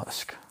Elon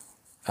Musk.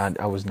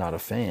 I was not a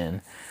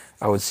fan.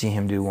 I would see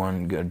him do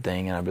one good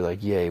thing and I'd be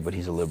like, yay, but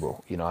he's a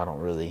liberal. I'm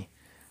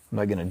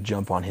not going to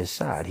jump on his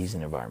side. He's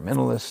an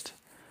environmentalist.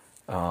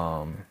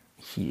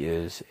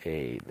 He's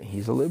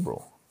a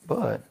liberal.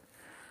 But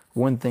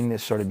one thing that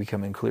started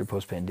becoming clear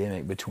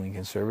post-pandemic between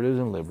conservatives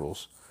and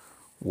liberals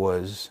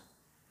was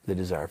the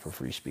desire for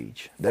free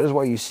speech. That is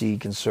why you see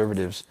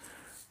conservatives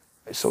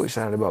so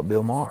excited about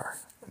Bill Maher.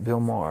 Bill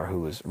Maher,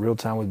 who was Real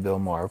Time with Bill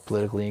Maher,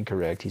 politically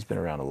incorrect. He's been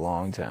around a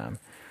long time.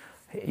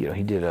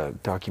 He did a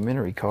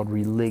documentary called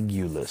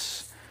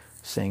Religulous,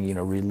 saying,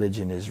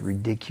 religion is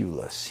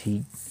ridiculous.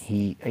 He,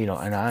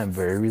 and I am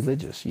very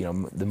religious.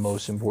 The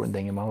most important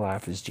thing in my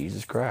life is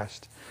Jesus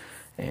Christ.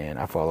 And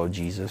I follow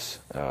Jesus.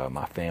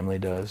 My family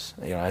does.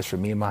 As for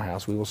me and my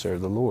house, we will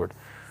serve the Lord.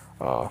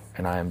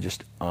 And I am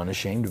just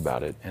unashamed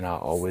about it, and I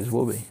always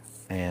will be.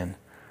 And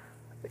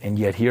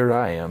yet here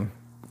I am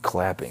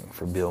clapping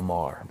for Bill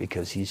Maher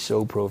because he's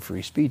so pro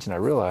free speech. And I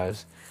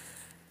realize,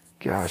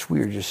 gosh,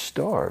 we are just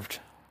starved.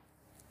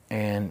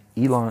 And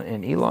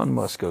Elon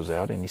Musk goes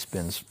out and he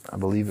spends, I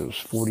believe it was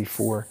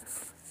 $44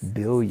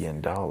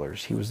 billion.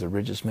 He was the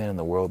richest man in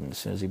the world, and as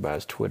soon as he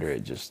buys Twitter,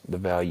 the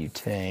value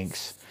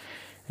tanks.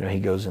 He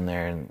goes in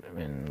there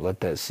and let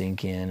that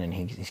sink in, and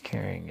he's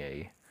carrying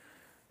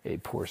a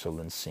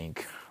porcelain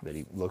sink that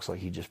he looks like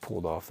he just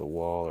pulled off the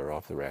wall or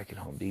off the rack at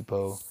Home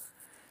Depot.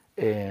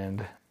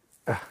 And,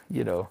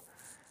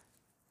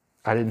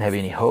 I didn't have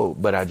any hope,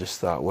 but I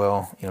just thought,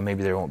 well,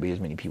 maybe there won't be as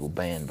many people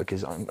banned,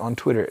 because on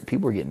Twitter,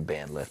 people are getting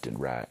banned left and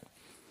right.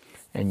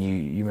 And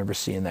you remember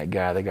seeing that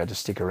guy that got to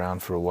stick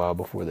around for a while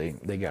before they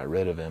got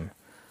rid of him.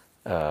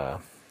 I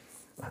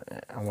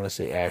want to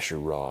say Asher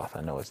Roth.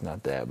 I know it's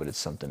not that, but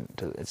it's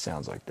it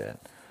sounds like that.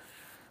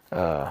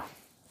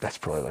 That's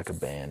probably like a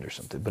band or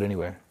something. But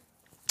anyway,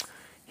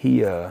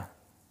 he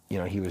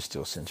was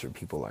still censoring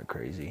people like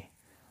crazy,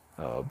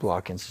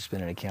 blocking,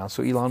 suspending accounts.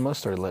 So Elon Musk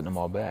started letting them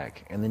all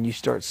back. And then you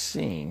start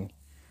seeing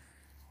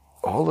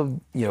all of,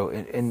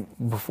 and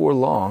before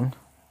long,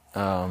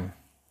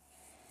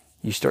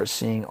 you start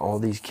seeing all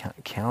these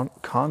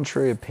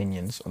contrary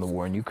opinions on the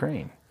war in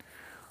Ukraine.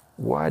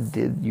 Why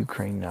did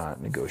Ukraine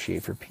not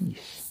negotiate for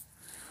peace?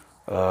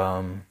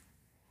 Are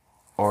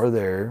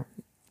there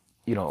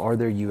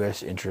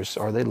U.S. interests?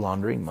 Are they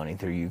laundering money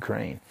through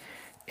Ukraine?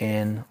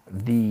 And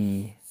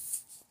the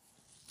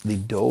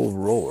dull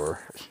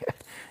roar,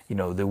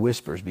 the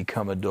whispers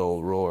become a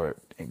dull roar.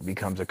 It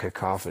becomes a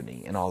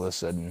cacophony, and all of a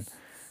sudden,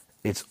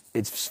 it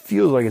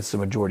feels like it's the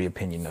majority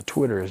opinion. Now,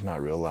 Twitter is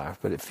not real life,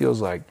 but it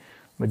feels like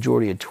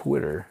majority of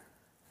Twitter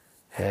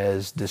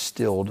has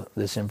distilled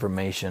this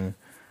information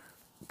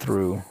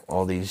through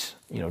all these,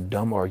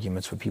 dumb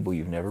arguments with people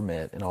you've never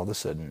met, and all of a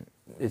sudden,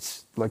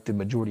 it's like the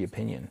majority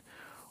opinion.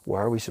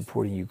 Why are we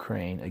supporting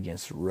Ukraine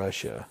against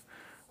Russia?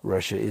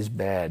 Russia is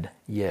bad.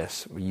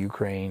 Yes,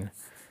 Ukraine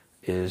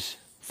is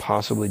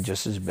possibly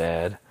just as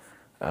bad.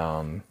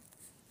 The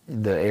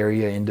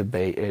area in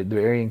debate, the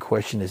area in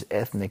question is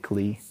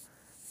ethnically,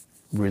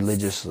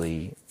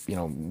 religiously,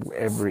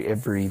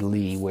 every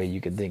way you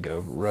could think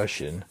of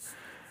Russian.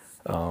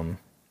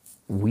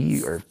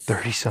 we are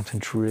 $30-something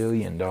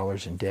trillion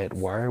in debt.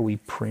 Why are we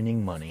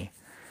printing money,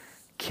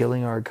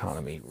 killing our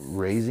economy,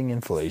 raising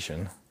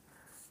inflation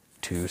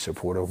to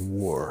support a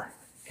war?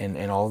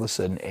 And all of a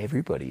sudden,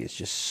 everybody is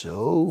just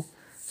so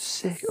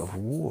sick of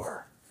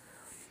war.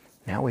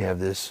 Now we have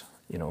this,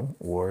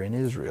 war in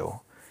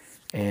Israel.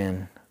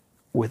 And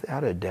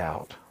without a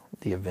doubt,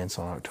 the events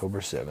on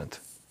October 7th,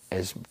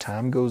 as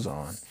time goes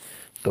on,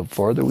 the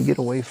farther we get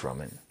away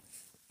from it,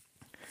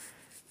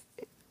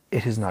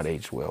 it has not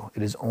aged well.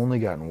 It has only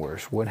gotten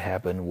worse. What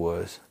happened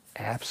was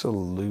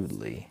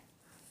absolutely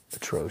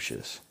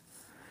atrocious.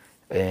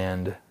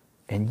 And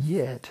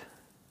yet,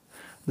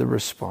 the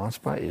response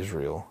by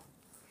Israel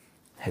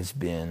has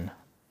been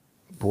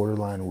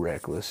borderline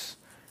reckless,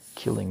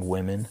 killing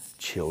women,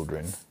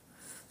 children,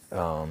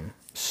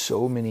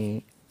 so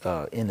many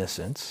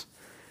innocents,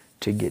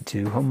 to get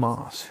to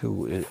Hamas,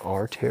 who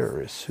are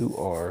terrorists, who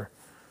are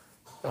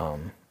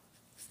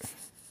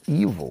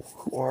evil,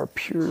 who are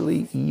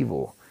purely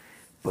evil.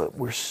 But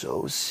we're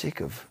so sick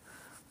of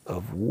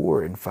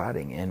war and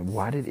fighting. And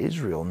why did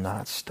Israel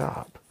not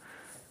stop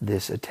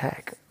this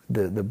attack?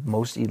 The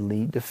most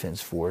elite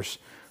defense force,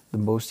 the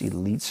most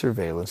elite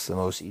surveillance, the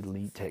most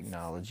elite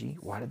technology.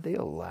 Why did they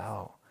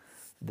allow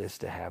this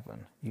to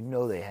happen?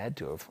 They had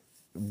to have.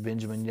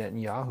 Benjamin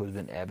Netanyahu has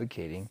been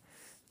advocating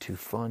to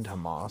fund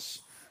Hamas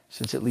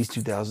since at least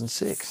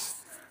 2006.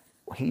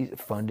 He's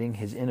funding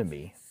his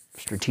enemy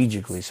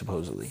strategically,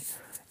 supposedly.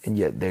 And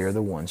yet they are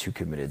the ones who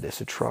committed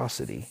this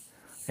atrocity.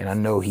 And I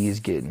know he is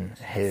getting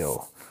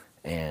hell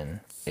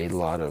and a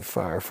lot of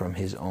fire from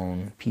his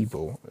own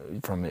people,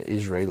 from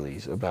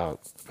Israelis,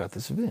 about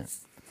this event.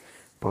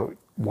 But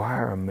why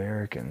are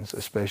Americans,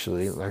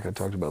 especially, like I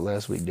talked about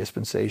last week,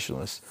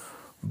 dispensationalists,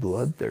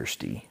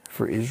 bloodthirsty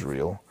for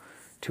Israel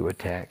to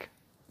attack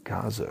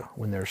Gaza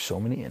when there are so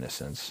many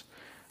innocents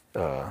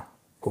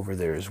over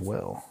there as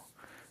well?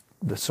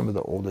 Some of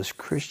the oldest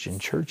Christian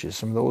churches,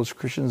 some of the oldest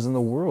Christians in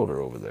the world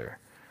are over there.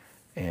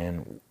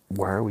 And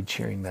why are we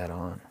cheering that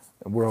on?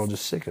 We're all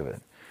just sick of it.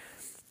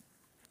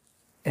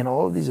 And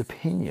all of these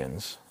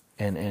opinions,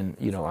 and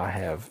I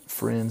have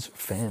friends,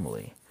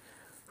 family,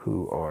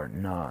 who are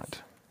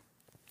not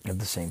of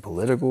the same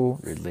political,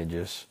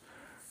 religious,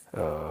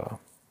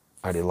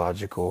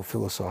 ideological,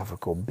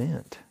 philosophical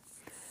bent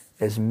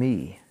as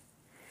me.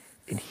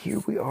 And here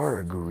we are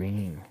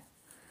agreeing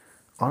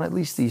on at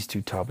least these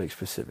two topics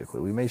specifically.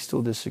 We may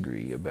still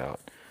disagree about,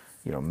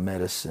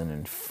 medicine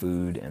and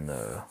food and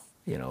the,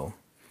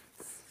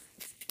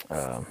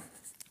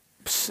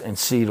 and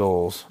seed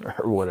oils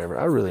or whatever.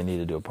 I really need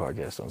to do a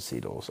podcast on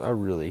seed oils.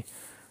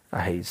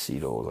 I hate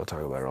seed oils. I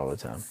talk about it all the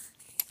time.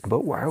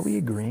 But why are we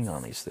agreeing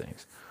on these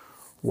things?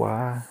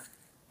 Why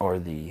are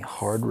the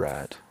hard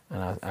right,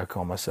 and I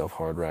call myself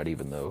hard right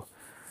even though,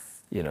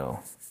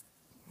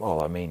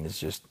 all I mean is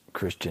just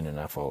Christian and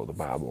I follow the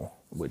Bible,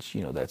 which,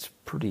 that's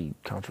pretty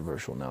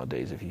controversial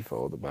nowadays if you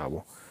follow the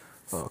Bible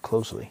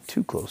closely,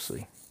 too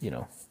closely,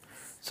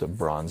 It's a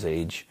Bronze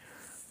Age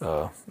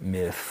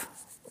myth,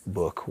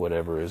 book,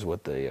 whatever is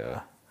what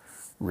the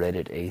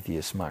Reddit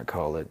atheists might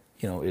call it.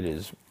 It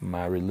is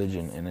my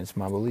religion and it's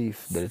my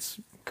belief that it's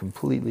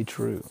completely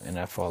true and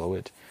I follow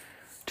it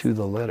to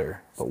the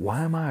letter. But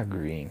why am I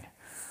agreeing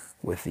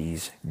with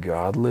these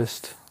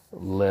godless,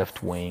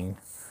 left-wing,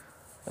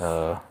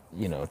 to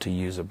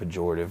use a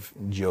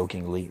pejorative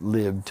jokingly,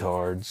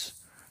 libtards?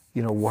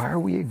 Why are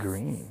we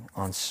agreeing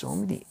on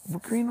we're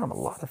agreeing on a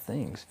lot of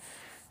things.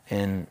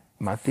 And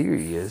my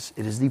theory is,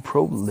 it is the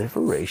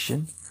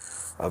proliferation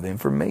of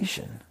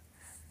information.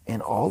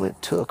 And all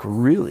it took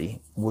really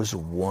was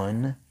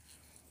one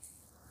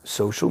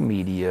social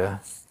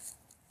media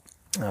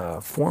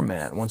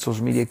format, one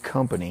social media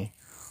company,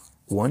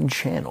 one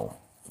channel,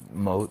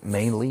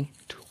 mainly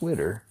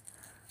Twitter,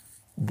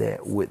 that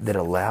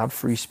allowed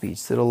free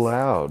speech, that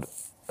allowed,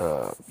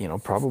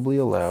 probably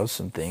allows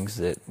some things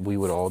that we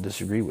would all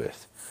disagree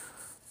with.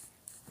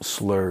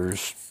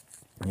 Slurs,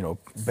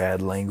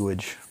 bad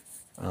language.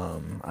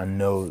 I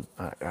know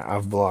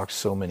I've blocked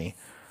so many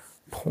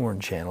porn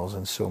channels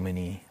and so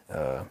many,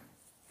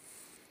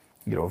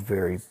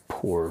 very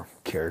poor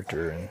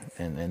character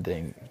and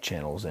thing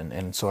channels.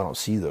 And so I don't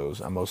see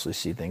those. I mostly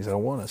see things I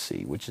want to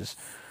see, which is,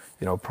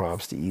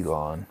 props to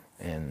Elon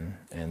and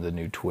the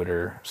new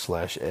Twitter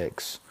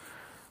 /X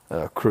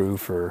crew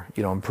for,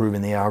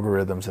 improving the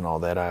algorithms and all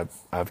that.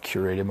 I've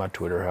curated my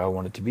Twitter how I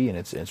want it to be, and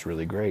it's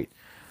really great.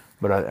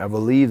 But I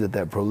believe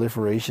that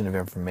proliferation of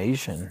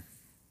information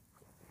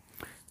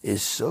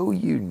is so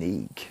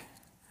unique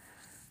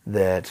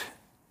that,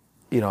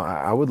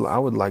 I would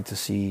like to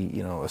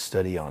see, a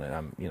study on it.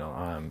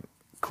 I'm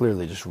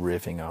clearly just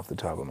riffing off the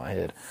top of my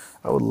head.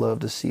 I would love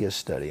to see a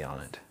study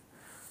on it.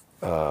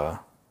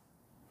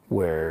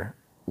 Where,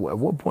 at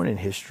what point in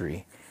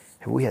history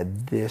have we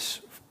had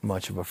this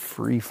much of a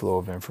free flow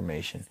of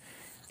information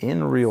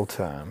in real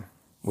time,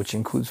 which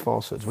includes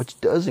falsehoods,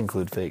 which does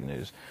include fake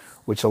news,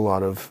 which a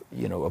lot of,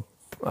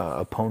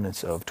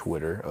 opponents of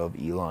Twitter,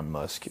 of Elon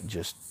Musk,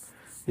 just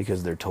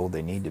because they're told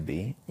they need to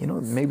be,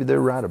 maybe they're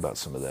right about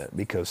some of that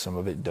because some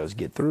of it does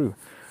get through.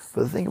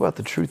 But the thing about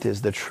the truth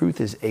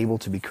is able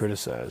to be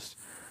criticized.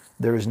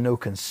 There is no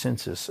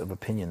consensus of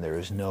opinion. There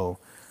is no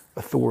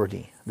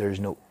authority. There is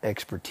no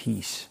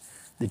expertise.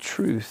 The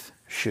truth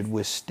should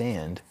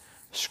withstand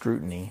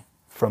scrutiny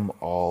from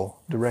all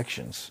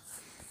directions.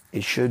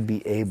 It should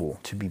be able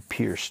to be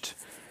pierced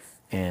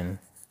and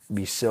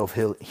be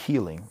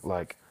self-healing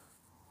like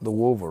the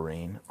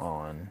Wolverine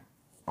on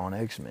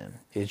X-Men.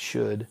 It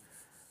should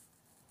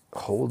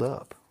hold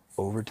up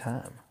over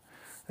time.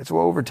 That's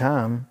why over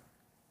time,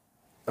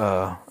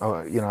 I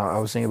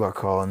was thinking about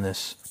calling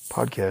this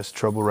podcast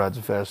 "Trouble Rides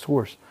a Fast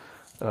Horse."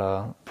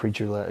 A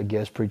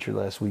guest preacher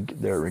last week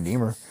there at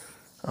Redeemer,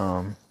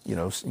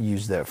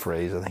 used that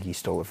phrase. I think he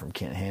stole it from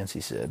Kent Hance,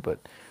 he said. But,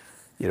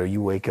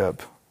 you wake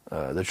up,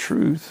 the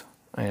truth,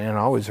 and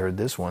I always heard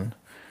this one,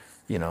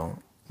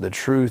 the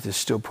truth is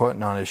still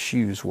putting on his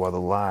shoes while the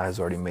lie has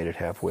already made it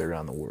halfway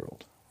around the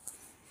world.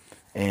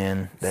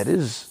 And that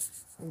is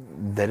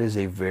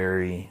a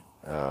very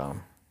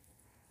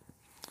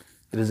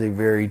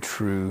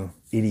true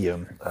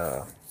idiom,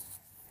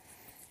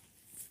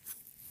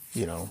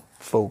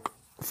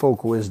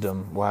 folk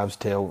wisdom, wives'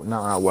 tale,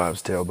 not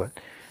wives' tale, but,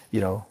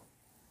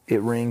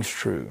 it rings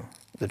true.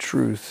 The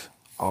truth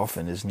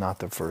often is not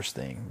the first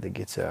thing that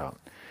gets out.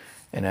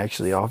 And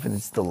actually, often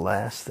it's the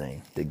last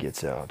thing that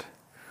gets out.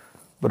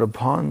 But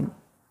upon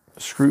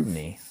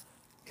scrutiny,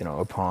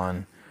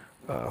 upon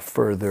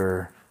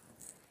further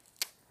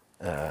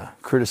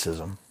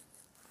criticism,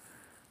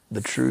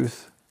 the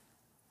truth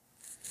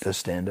does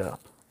stand up.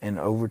 And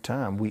over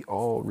time, we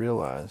all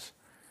realize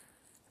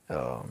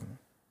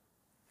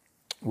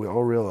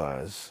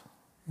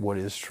what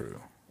is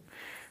true.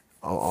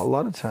 A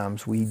lot of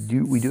times we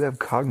do have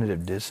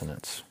cognitive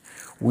dissonance.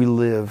 We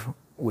live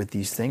with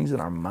these things in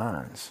our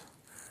minds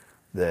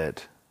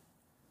that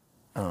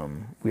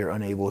we are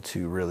unable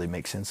to really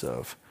make sense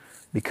of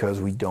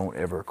because we don't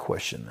ever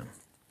question them.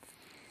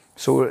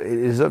 So it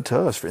is up to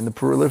us in the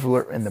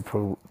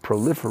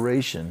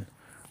proliferation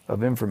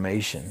of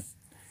information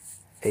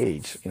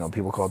age.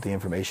 People call it the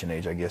information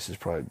age. I guess is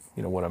probably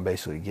what I'm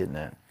basically getting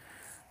at.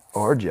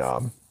 Our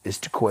job is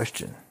to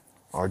question.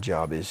 Our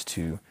job is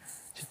to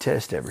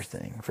test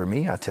everything. For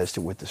me, I test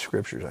it with the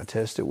scriptures. I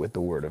test it with the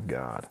Word of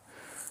God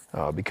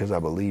because I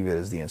believe it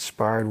is the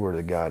inspired Word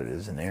of God. It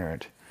is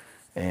inerrant,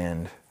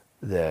 and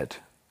that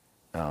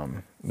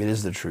it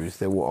is the truth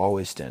that will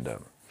always stand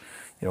up.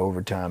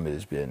 Over time it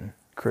has been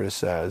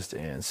criticized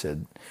and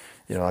said,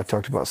 I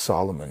talked about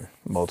Solomon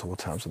multiple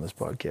times on this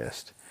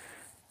podcast.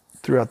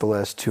 Throughout the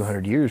last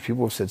 200 years,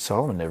 people have said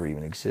Solomon never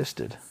even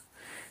existed.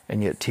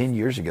 And yet 10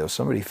 years ago,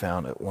 somebody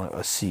found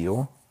a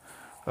seal,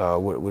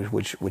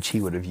 which he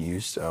would have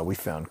used. We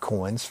found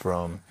coins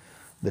from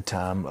the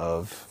time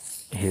of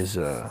his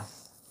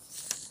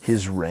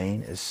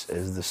reign as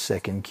the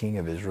second king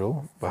of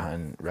Israel,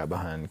 right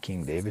behind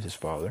King David, his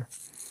father,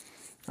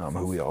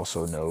 who we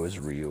also know is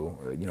real.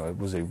 It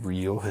was a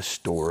real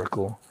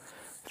historical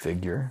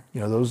figure.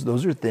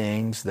 Those are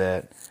things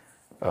that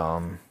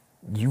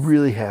you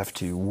really have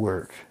to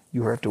work.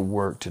 You have to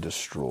work to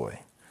destroy.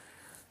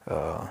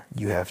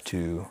 You have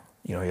to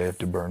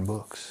burn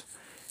books.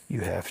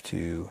 You have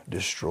to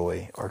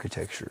destroy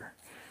architecture.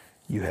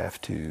 You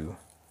have to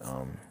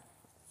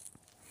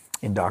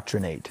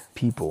indoctrinate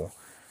people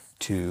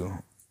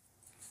to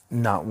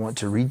not want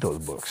to read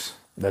those books.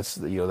 That's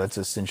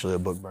essentially a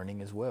book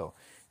burning as well.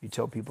 You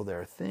tell people there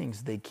are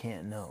things they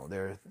can't know.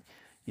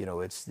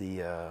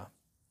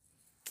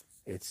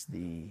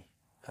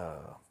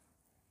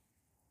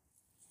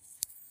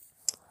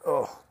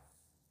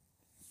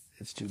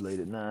 It's too late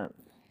at night.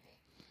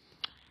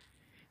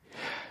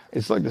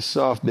 It's like the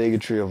soft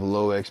bigotry of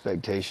low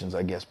expectations,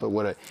 I guess.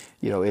 But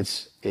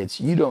it's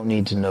you don't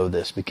need to know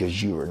this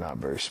because you are not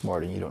very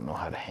smart and you don't know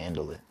how to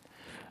handle it.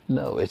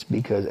 No, it's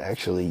because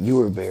actually you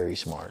are very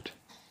smart.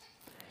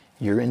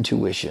 Your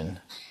intuition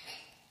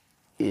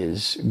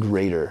is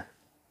greater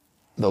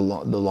the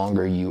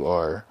longer you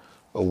are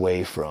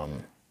away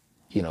from,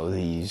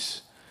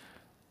 these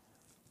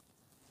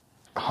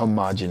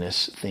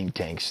homogenous think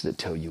tanks that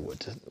tell you what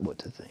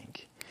to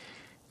think.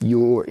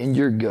 You're in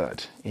your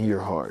gut, in your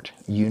heart,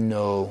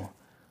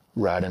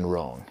 right and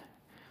wrong.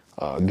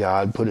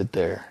 God put it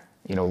there.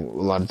 A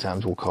lot of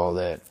times we'll call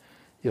that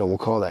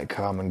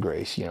common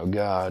grace.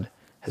 God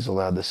has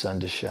allowed the sun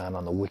to shine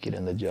on the wicked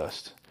and the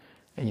just.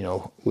 And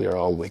we are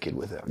all wicked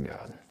without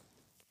God.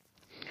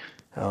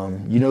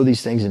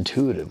 These things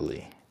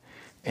intuitively.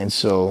 And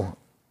so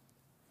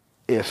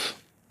if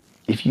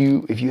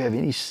you have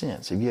any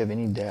sense, if you have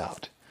any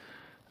doubt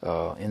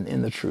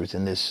in the truth,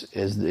 in this,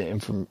 as the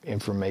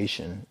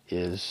information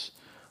is,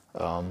 I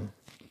don't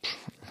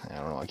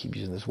know, I keep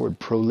using this word,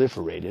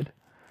 proliferated,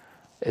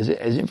 as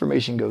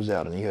information goes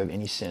out and you have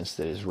any sense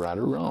that is right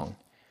or wrong,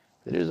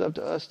 it is up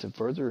to us to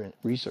further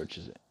research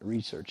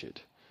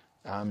it.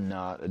 I'm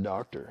not a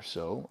doctor,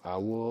 so I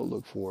will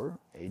look for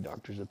a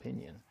doctor's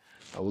opinion.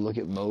 I will look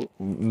at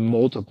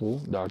multiple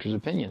doctors'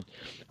 opinion.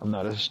 I'm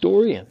not a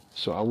historian,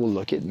 so I will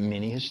look at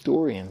many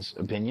historians'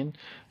 opinion.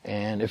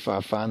 And if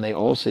I find they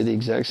all say the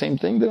exact same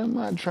thing, then I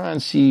might try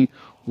and see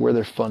where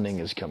their funding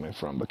is coming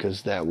from,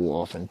 because that will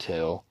often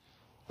tell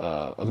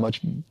a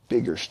much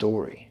bigger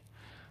story.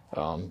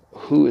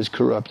 Who is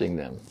corrupting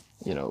them?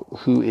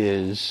 Who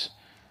is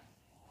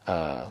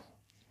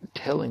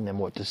telling them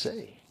what to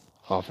say?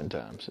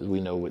 Oftentimes, as we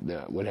know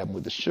what happened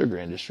with the sugar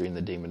industry and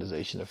the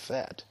demonization of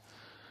fat.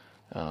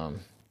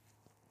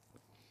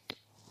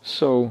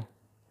 So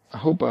I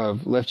hope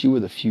I've left you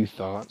with a few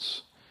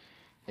thoughts,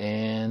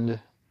 and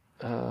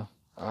I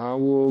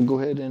will go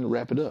ahead and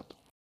wrap it up.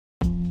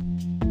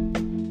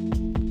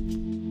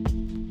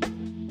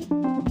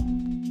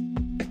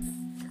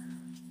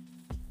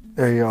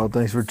 Hey y'all,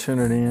 thanks for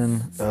tuning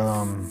in.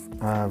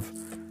 I've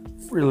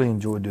really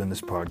enjoyed doing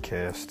this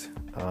podcast.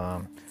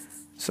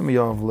 Some of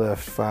y'all have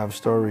left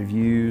 5-star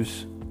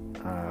reviews.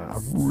 I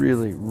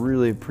really,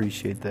 really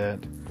appreciate that.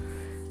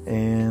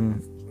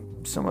 And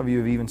some of you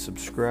have even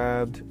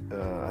subscribed.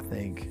 I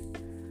think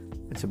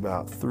it's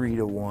about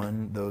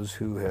 3-1, those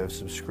who have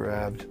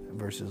subscribed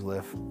versus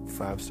left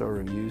 5-star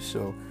reviews.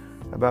 So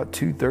about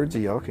 2/3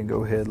 of y'all can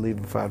go ahead and leave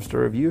a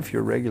 5-star review if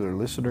you're a regular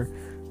listener.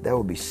 That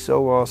would be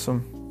so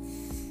awesome.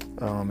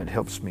 It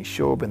helps me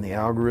show up in the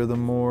algorithm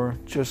more,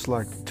 just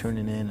like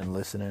tuning in and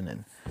listening.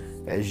 And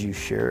as you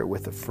share it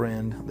with a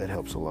friend, that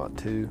helps a lot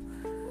too.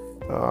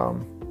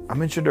 I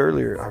mentioned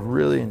earlier, I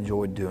really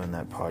enjoyed doing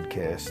that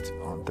podcast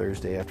on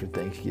Thursday after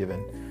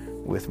Thanksgiving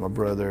with my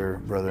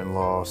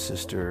brother-in-law,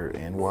 sister,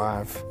 and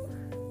wife.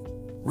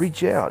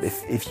 Reach out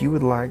if you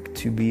would like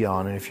to be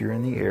on it, if you're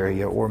in the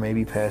area or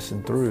maybe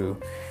passing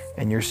through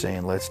and you're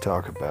saying, let's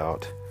talk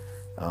about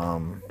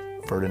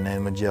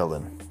Ferdinand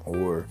Magellan,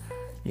 or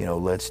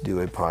let's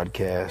do a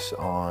podcast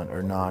on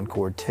Hernan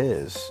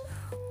Cortez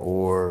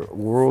or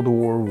World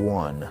War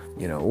I,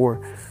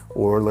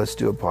 or let's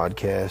do a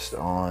podcast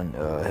on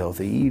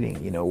healthy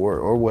eating,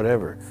 or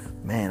whatever.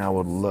 Man, I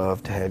would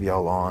love to have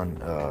y'all on.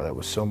 That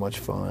was so much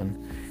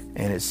fun.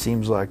 And it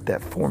seems like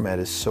that format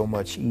is so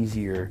much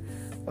easier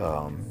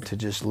to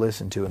just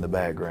listen to in the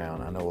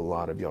background. I know a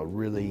lot of y'all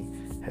really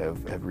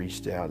have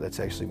reached out. That's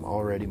actually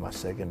already my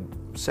second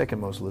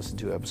most listened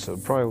to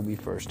episode. Probably will be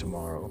first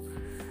tomorrow.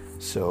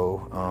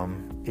 So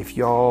if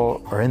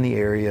y'all are in the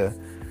area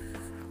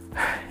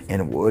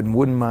and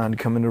wouldn't mind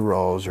coming to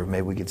Rawls, or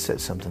maybe we could set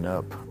something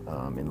up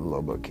in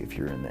Lubbock, if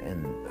you're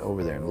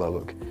over there in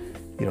Lubbock,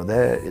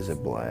 that is a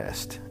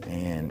blast.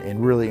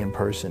 And really in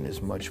person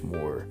is much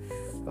more,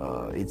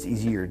 it's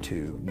easier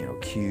to,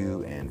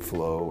 cue and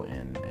flow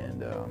and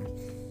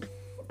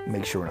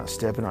make sure we're not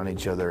stepping on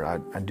each other. I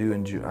do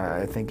enjoy,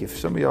 I think if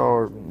some of y'all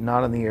are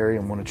not in the area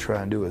and want to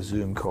try and do a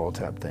Zoom call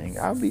type thing,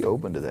 I'd be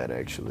open to that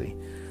actually.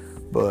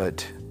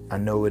 But I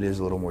know it is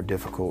a little more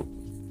difficult,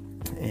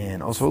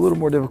 and also a little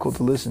more difficult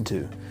to listen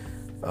to.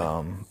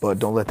 But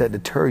don't let that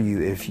deter you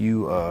if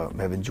you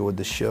have enjoyed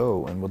the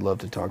show and would love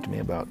to talk to me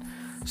about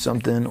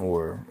something,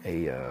 or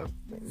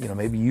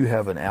maybe you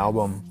have an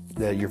album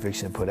that you're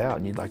fixing to put out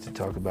and you'd like to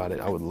talk about it.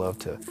 I would love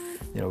to,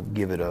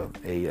 give it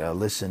a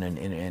listen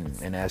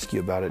and ask you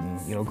about it,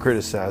 and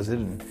criticize it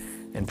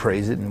and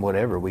praise it and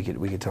whatever. We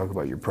could talk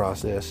about your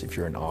process. If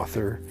you're an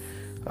author.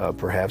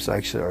 Perhaps I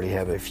actually already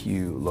have a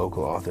few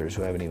local authors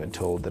who haven't even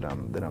told that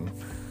I'm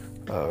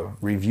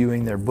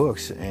reviewing their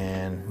books,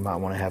 and might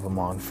want to have them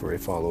on for a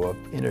follow-up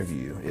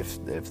interview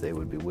if they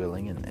would be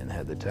willing and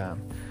had the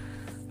time.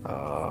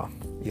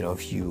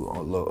 If you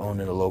own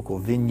in a local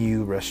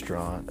venue,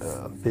 restaurant,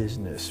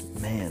 business,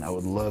 man, I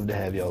would love to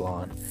have y'all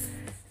on.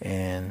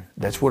 And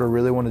that's what I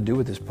really want to do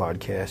with this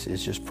podcast,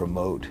 is just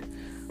promote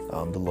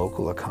the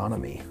local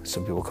economy.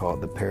 Some people call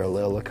it the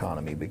parallel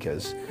economy,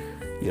 because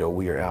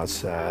we are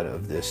outside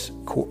of this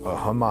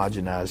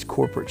homogenized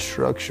corporate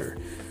structure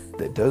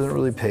that doesn't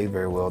really pay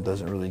very well,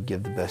 doesn't really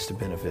give the best of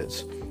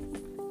benefits,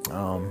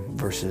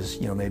 versus,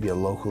 maybe a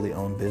locally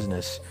owned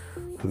business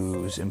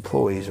whose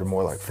employees are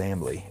more like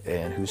family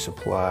and who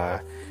supply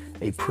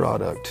a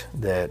product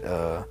that,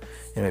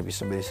 maybe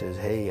somebody says,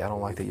 hey, I don't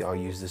like that y'all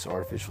use this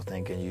artificial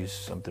thing, can use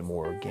something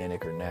more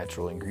organic or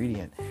natural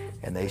ingredient.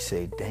 And they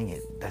say, dang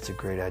it, that's a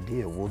great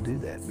idea, we'll do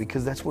that.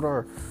 Because that's what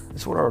our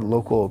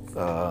local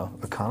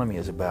economy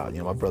is about.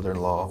 My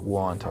brother-in-law,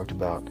 Juan, talked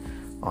about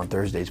on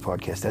Thursday's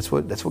podcast, that's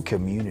what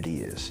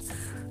community is.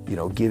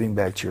 Giving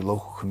back to your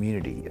local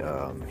community.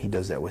 He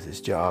does that with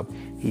his job.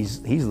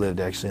 He's lived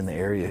actually in the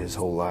area his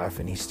whole life,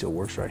 and he still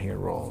works right here in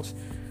Rawls,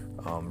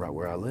 right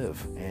where I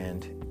live.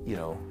 And,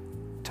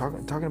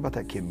 talking about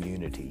that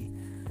community,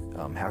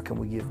 how can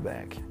we give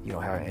back?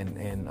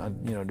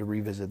 To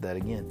revisit that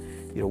again,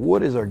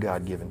 what is our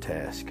God-given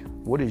task?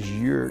 What is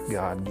your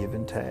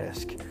God-given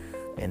task?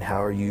 And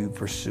how are you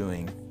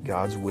pursuing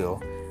God's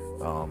will,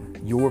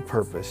 your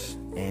purpose,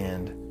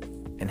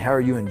 and how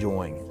are you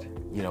enjoying it?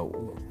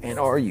 And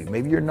are you?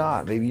 Maybe you're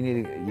not. Maybe you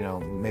need to,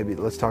 maybe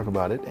let's talk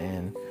about it,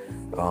 and,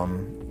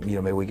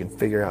 maybe we can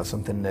figure out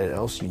something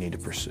else you need to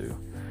pursue,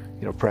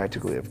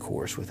 practically, of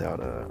course, without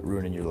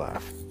ruining your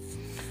life.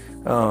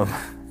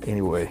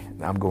 Anyway,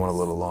 I'm going a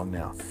little long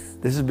now.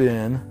 This has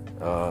been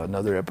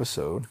another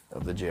episode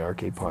of the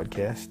JRK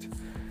podcast.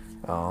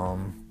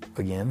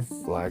 Again,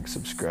 like,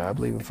 subscribe,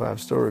 leave a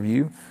 5-star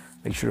review.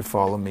 Make sure to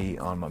follow me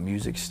on my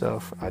music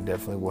stuff. I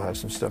definitely will have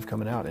some stuff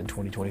coming out in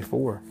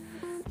 2024.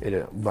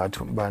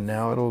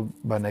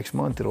 By next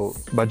month,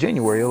 by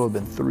January, it'll have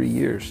been 3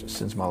 years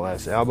since my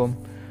last album.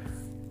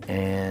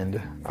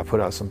 And I put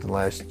out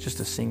just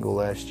a single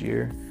last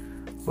year.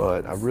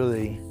 But I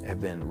really have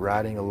been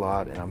writing a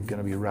lot, and I'm going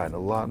to be writing a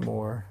lot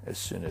more as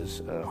soon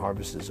as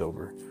harvest is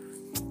over.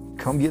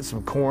 Come get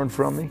some corn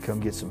from me.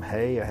 Come get some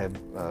hay. I have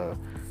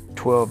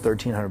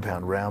 1,300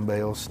 pound round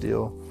bales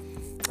still.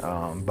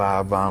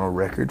 Buy a vinyl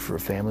record for a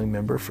family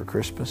member for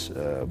Christmas.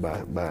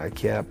 Buy a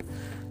cap.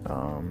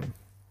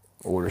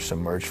 Order some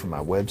merch from my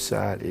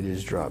website. It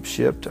is drop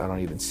shipped. I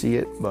don't even see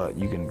it, but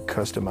you can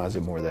customize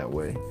it more that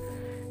way.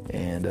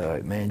 And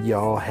man,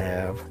 y'all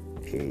have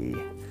a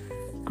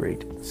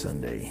great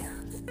Sunday.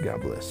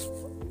 God bless.